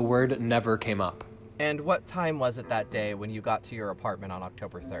masturbation. The word never came up. And what time was it that day when you got to your apartment on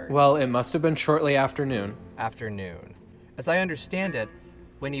October 3rd? Well, it must have been shortly after noon. Afternoon. As I understand it,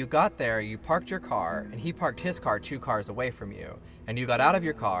 when you got there, you parked your car, and he parked his car 2 cars away from you, and you got out of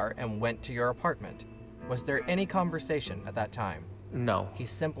your car and went to your apartment. Was there any conversation at that time? No. He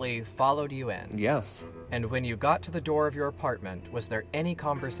simply followed you in? Yes. And when you got to the door of your apartment, was there any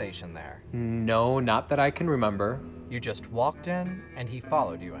conversation there? No, not that I can remember. You just walked in, and he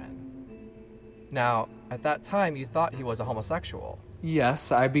followed you in. Now, at that time, you thought he was a homosexual.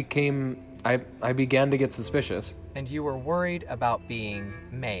 Yes, I began to get suspicious. And you were worried about being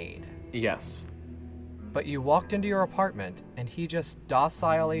made. Yes. But you walked into your apartment, and he just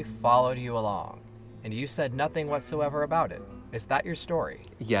docilely followed you along, and you said nothing whatsoever about it. Is that your story?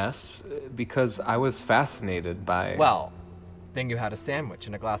 Yes, because I was fascinated by... Well, then you had a sandwich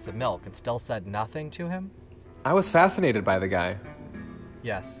and a glass of milk and still said nothing to him? I was fascinated by the guy.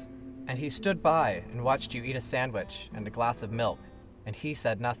 Yes, and he stood by and watched you eat a sandwich and a glass of milk, and he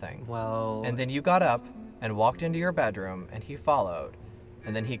said nothing. Well... And then you got up and walked into your bedroom, and he followed,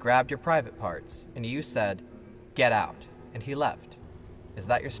 and then he grabbed your private parts, and you said, "Get out," and he left. Is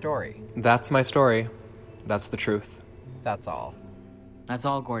that your story? That's my story. That's the truth. That's all. That's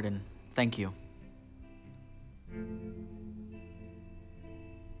all, Gordon. Thank you.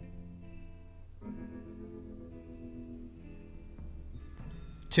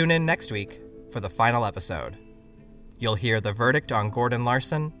 Tune in next week for the final episode. You'll hear the verdict on Gordon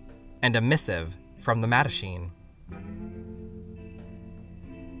Larson and a missive from the Mattachine.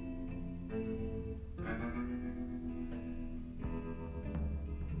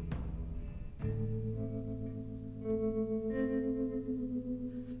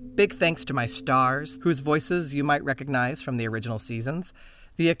 Big thanks to my stars, whose voices you might recognize from the original seasons.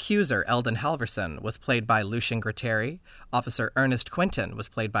 The accuser, Eldon Halverson, was played by Lucien Gratteri. Officer Ernest Quinton was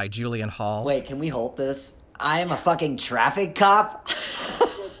played by Julian Hall. Wait, can we hold this? I am a fucking traffic cop?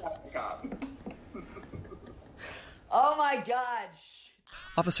 Oh my god!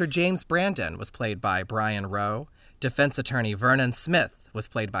 Officer James Brandon was played by Brian Rowe. Defense attorney Vernon Smith was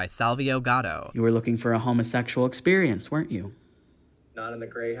played by Salvio Gatto. You were looking for a homosexual experience, weren't you? Not in the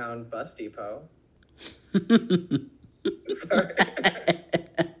Greyhound bus depot. Sorry.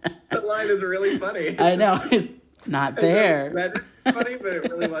 That line is really funny. I know, it's not there. That's funny, but it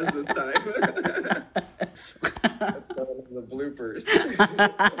really was this time. That's one of the bloopers.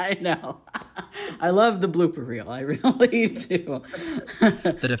 I know. I love the blooper reel. I really do.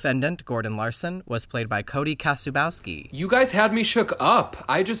 The defendant, Gordon Larson, was played by Cody Kasubowski. You guys had me shook up.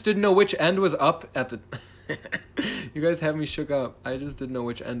 I just didn't know which end was up at the... You guys had me shook up. I just didn't know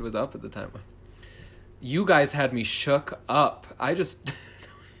which end was up at the time. You guys had me shook up. I just...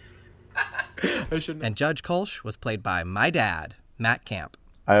 I shouldn't... And Judge Kolsch was played by my dad, Matt Camp.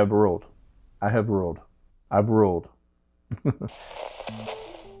 I have ruled. I have ruled. I've ruled.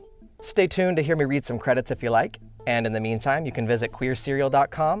 Stay tuned to hear me read some credits if you like. And in the meantime, you can visit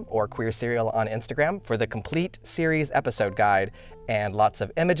queerserial.com or queerserial on Instagram for the complete series episode guide and lots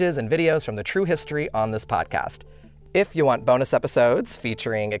of images and videos from the true history on this podcast. If you want bonus episodes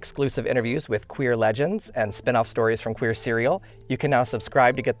featuring exclusive interviews with queer legends and spin-off stories from Queer Serial, you can now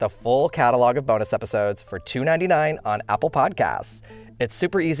subscribe to get the full catalog of bonus episodes for $2.99 on Apple Podcasts. It's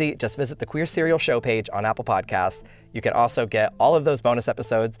super easy. Just visit the Queer Serial show page on Apple Podcasts. You can also get all of those bonus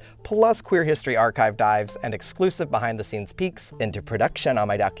episodes, plus Queer History archive dives and exclusive behind-the-scenes peeks into production on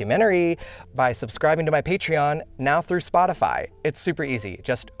my documentary by subscribing to my Patreon, now through Spotify. It's super easy.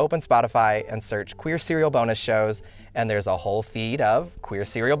 Just open Spotify and search Queer Serial bonus shows, and there's a whole feed of Queer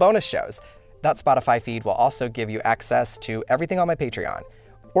Serial bonus shows. That Spotify feed will also give you access to everything on my Patreon.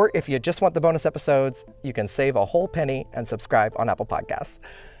 Or if you just want the bonus episodes, you can save a whole penny and subscribe on Apple Podcasts.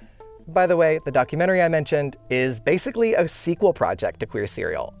 By the way, the documentary I mentioned is basically a sequel project to Queer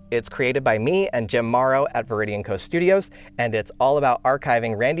Serial. It's created by me and Jim Morrow at Viridian Coast Studios, and it's all about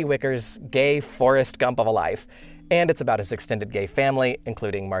archiving Randy Wicker's gay Forrest Gump of a life. And it's about his extended gay family,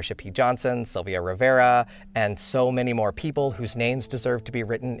 including Marsha P. Johnson, Sylvia Rivera, and so many more people whose names deserve to be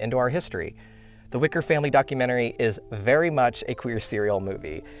written into our history. The Wicker Family documentary is very much a Queer Serial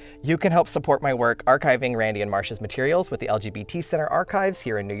movie. You can help support my work archiving Randy and Marsha's materials with the LGBT Center Archives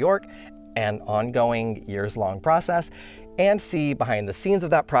here in New York, an ongoing years-long process, and see behind the scenes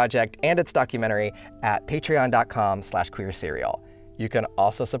of that project and its documentary at patreon.com/queerserial. You can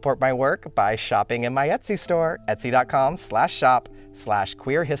also support my work by shopping in my Etsy store,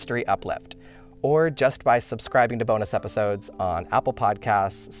 etsy.com/shop/queerhistoryyuplift. Or just by subscribing to bonus episodes on Apple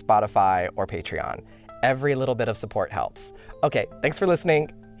Podcasts, Spotify, or Patreon. Every little bit of support helps. Okay, thanks for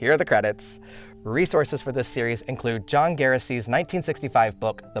listening. Here are the credits. Resources for this series include John Garrisey's 1965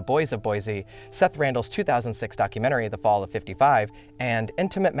 book, The Boys of Boise, Seth Randall's 2006 documentary, The Fall of 55, and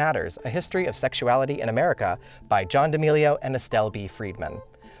Intimate Matters, A History of Sexuality in America by John D'Amelio and Estelle B. Friedman.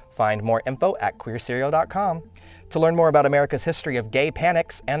 Find more info at queerserial.com. To learn more about America's history of gay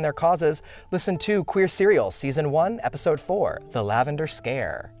panics and their causes, listen to Queer Serial, Season 1, Episode 4, The Lavender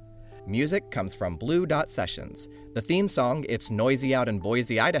Scare. Music comes from Blue Dot Sessions. The theme song, It's Noisy Out in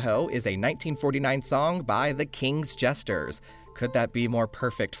Boise, Idaho, is a 1949 song by the King's Jesters. Could that be more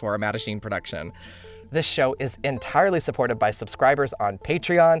perfect for a Mattachine production? This show is entirely supported by subscribers on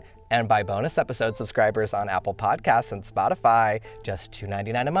Patreon and by bonus episode subscribers on Apple Podcasts and Spotify, just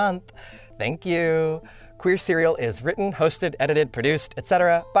 $2.99 a month. Thank you. Queer Serial is written, hosted, edited, produced,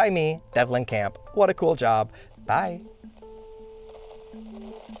 etc. by me, Devlin Camp. What a cool job. Bye.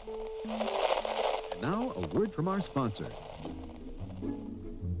 And now, a word from our sponsor.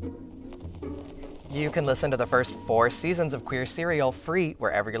 You can listen to the first 4 seasons of Queer Serial free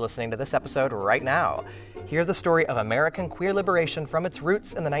wherever you're listening to this episode right now. Hear the story of American queer liberation from its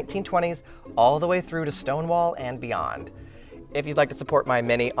roots in the 1920s all the way through to Stonewall and beyond. If you'd like to support my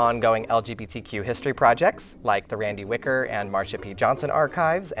many ongoing LGBTQ history projects, like the Randy Wicker and Marsha P. Johnson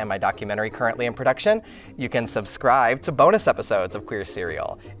archives and my documentary currently in production, you can subscribe to bonus episodes of Queer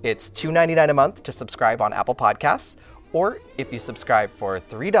Serial. It's $2.99 a month to subscribe on Apple Podcasts, or if you subscribe for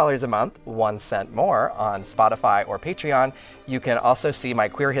 $3 a month, 1 cent more on Spotify or Patreon, you can also see my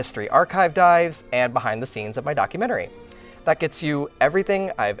queer history archive dives and behind the scenes of my documentary. That gets you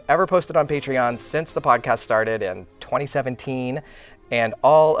everything I've ever posted on Patreon since the podcast started in 2017, and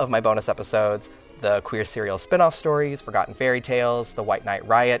all of my bonus episodes, the Queer Serial spin-off stories, Forgotten Fairy Tales, the White Knight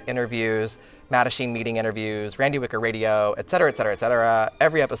Riot interviews, Mattachine meeting interviews, Randy Wicker Radio, etc., etc., etc.,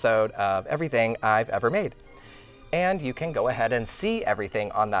 every episode of everything I've ever made. And you can go ahead and see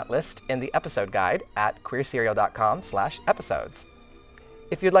everything on that list in the episode guide at queerserial.com/episodes.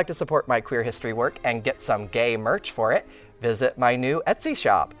 If you'd like to support my queer history work and get some gay merch for it, visit my new Etsy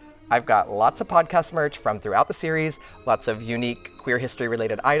shop. I've got lots of podcast merch from throughout the series, lots of unique queer history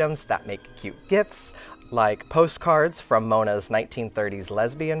related items that make cute gifts, like postcards from Mona's 1930s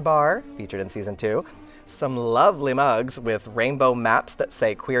lesbian bar, featured in season 2, some lovely mugs with rainbow maps that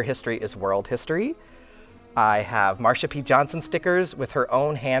say queer history is world history. I have Marsha P. Johnson stickers with her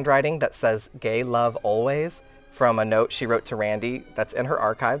own handwriting that says gay love always, from a note she wrote to Randy that's in her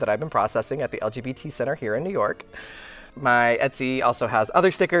archive that I've been processing at the LGBT Center here in New York. My Etsy also has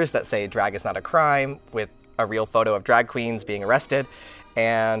other stickers that say drag is not a crime, with a real photo of drag queens being arrested,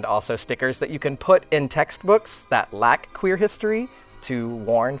 and also stickers that you can put in textbooks that lack queer history to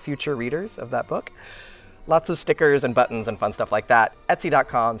warn future readers of that book. Lots of stickers and buttons and fun stuff like that.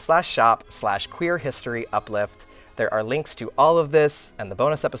 Etsy.com/shop/queerhistoryyuplift. There are links to all of this and the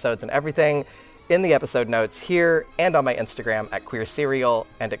bonus episodes and everything in the episode notes here and on my Instagram at queerserial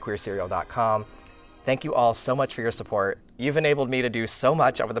and at queerserial.com. Thank you all so much for your support. You've enabled me to do so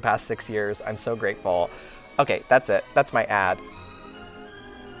much over the past 6 years. I'm so grateful. Okay, that's it. That's my ad.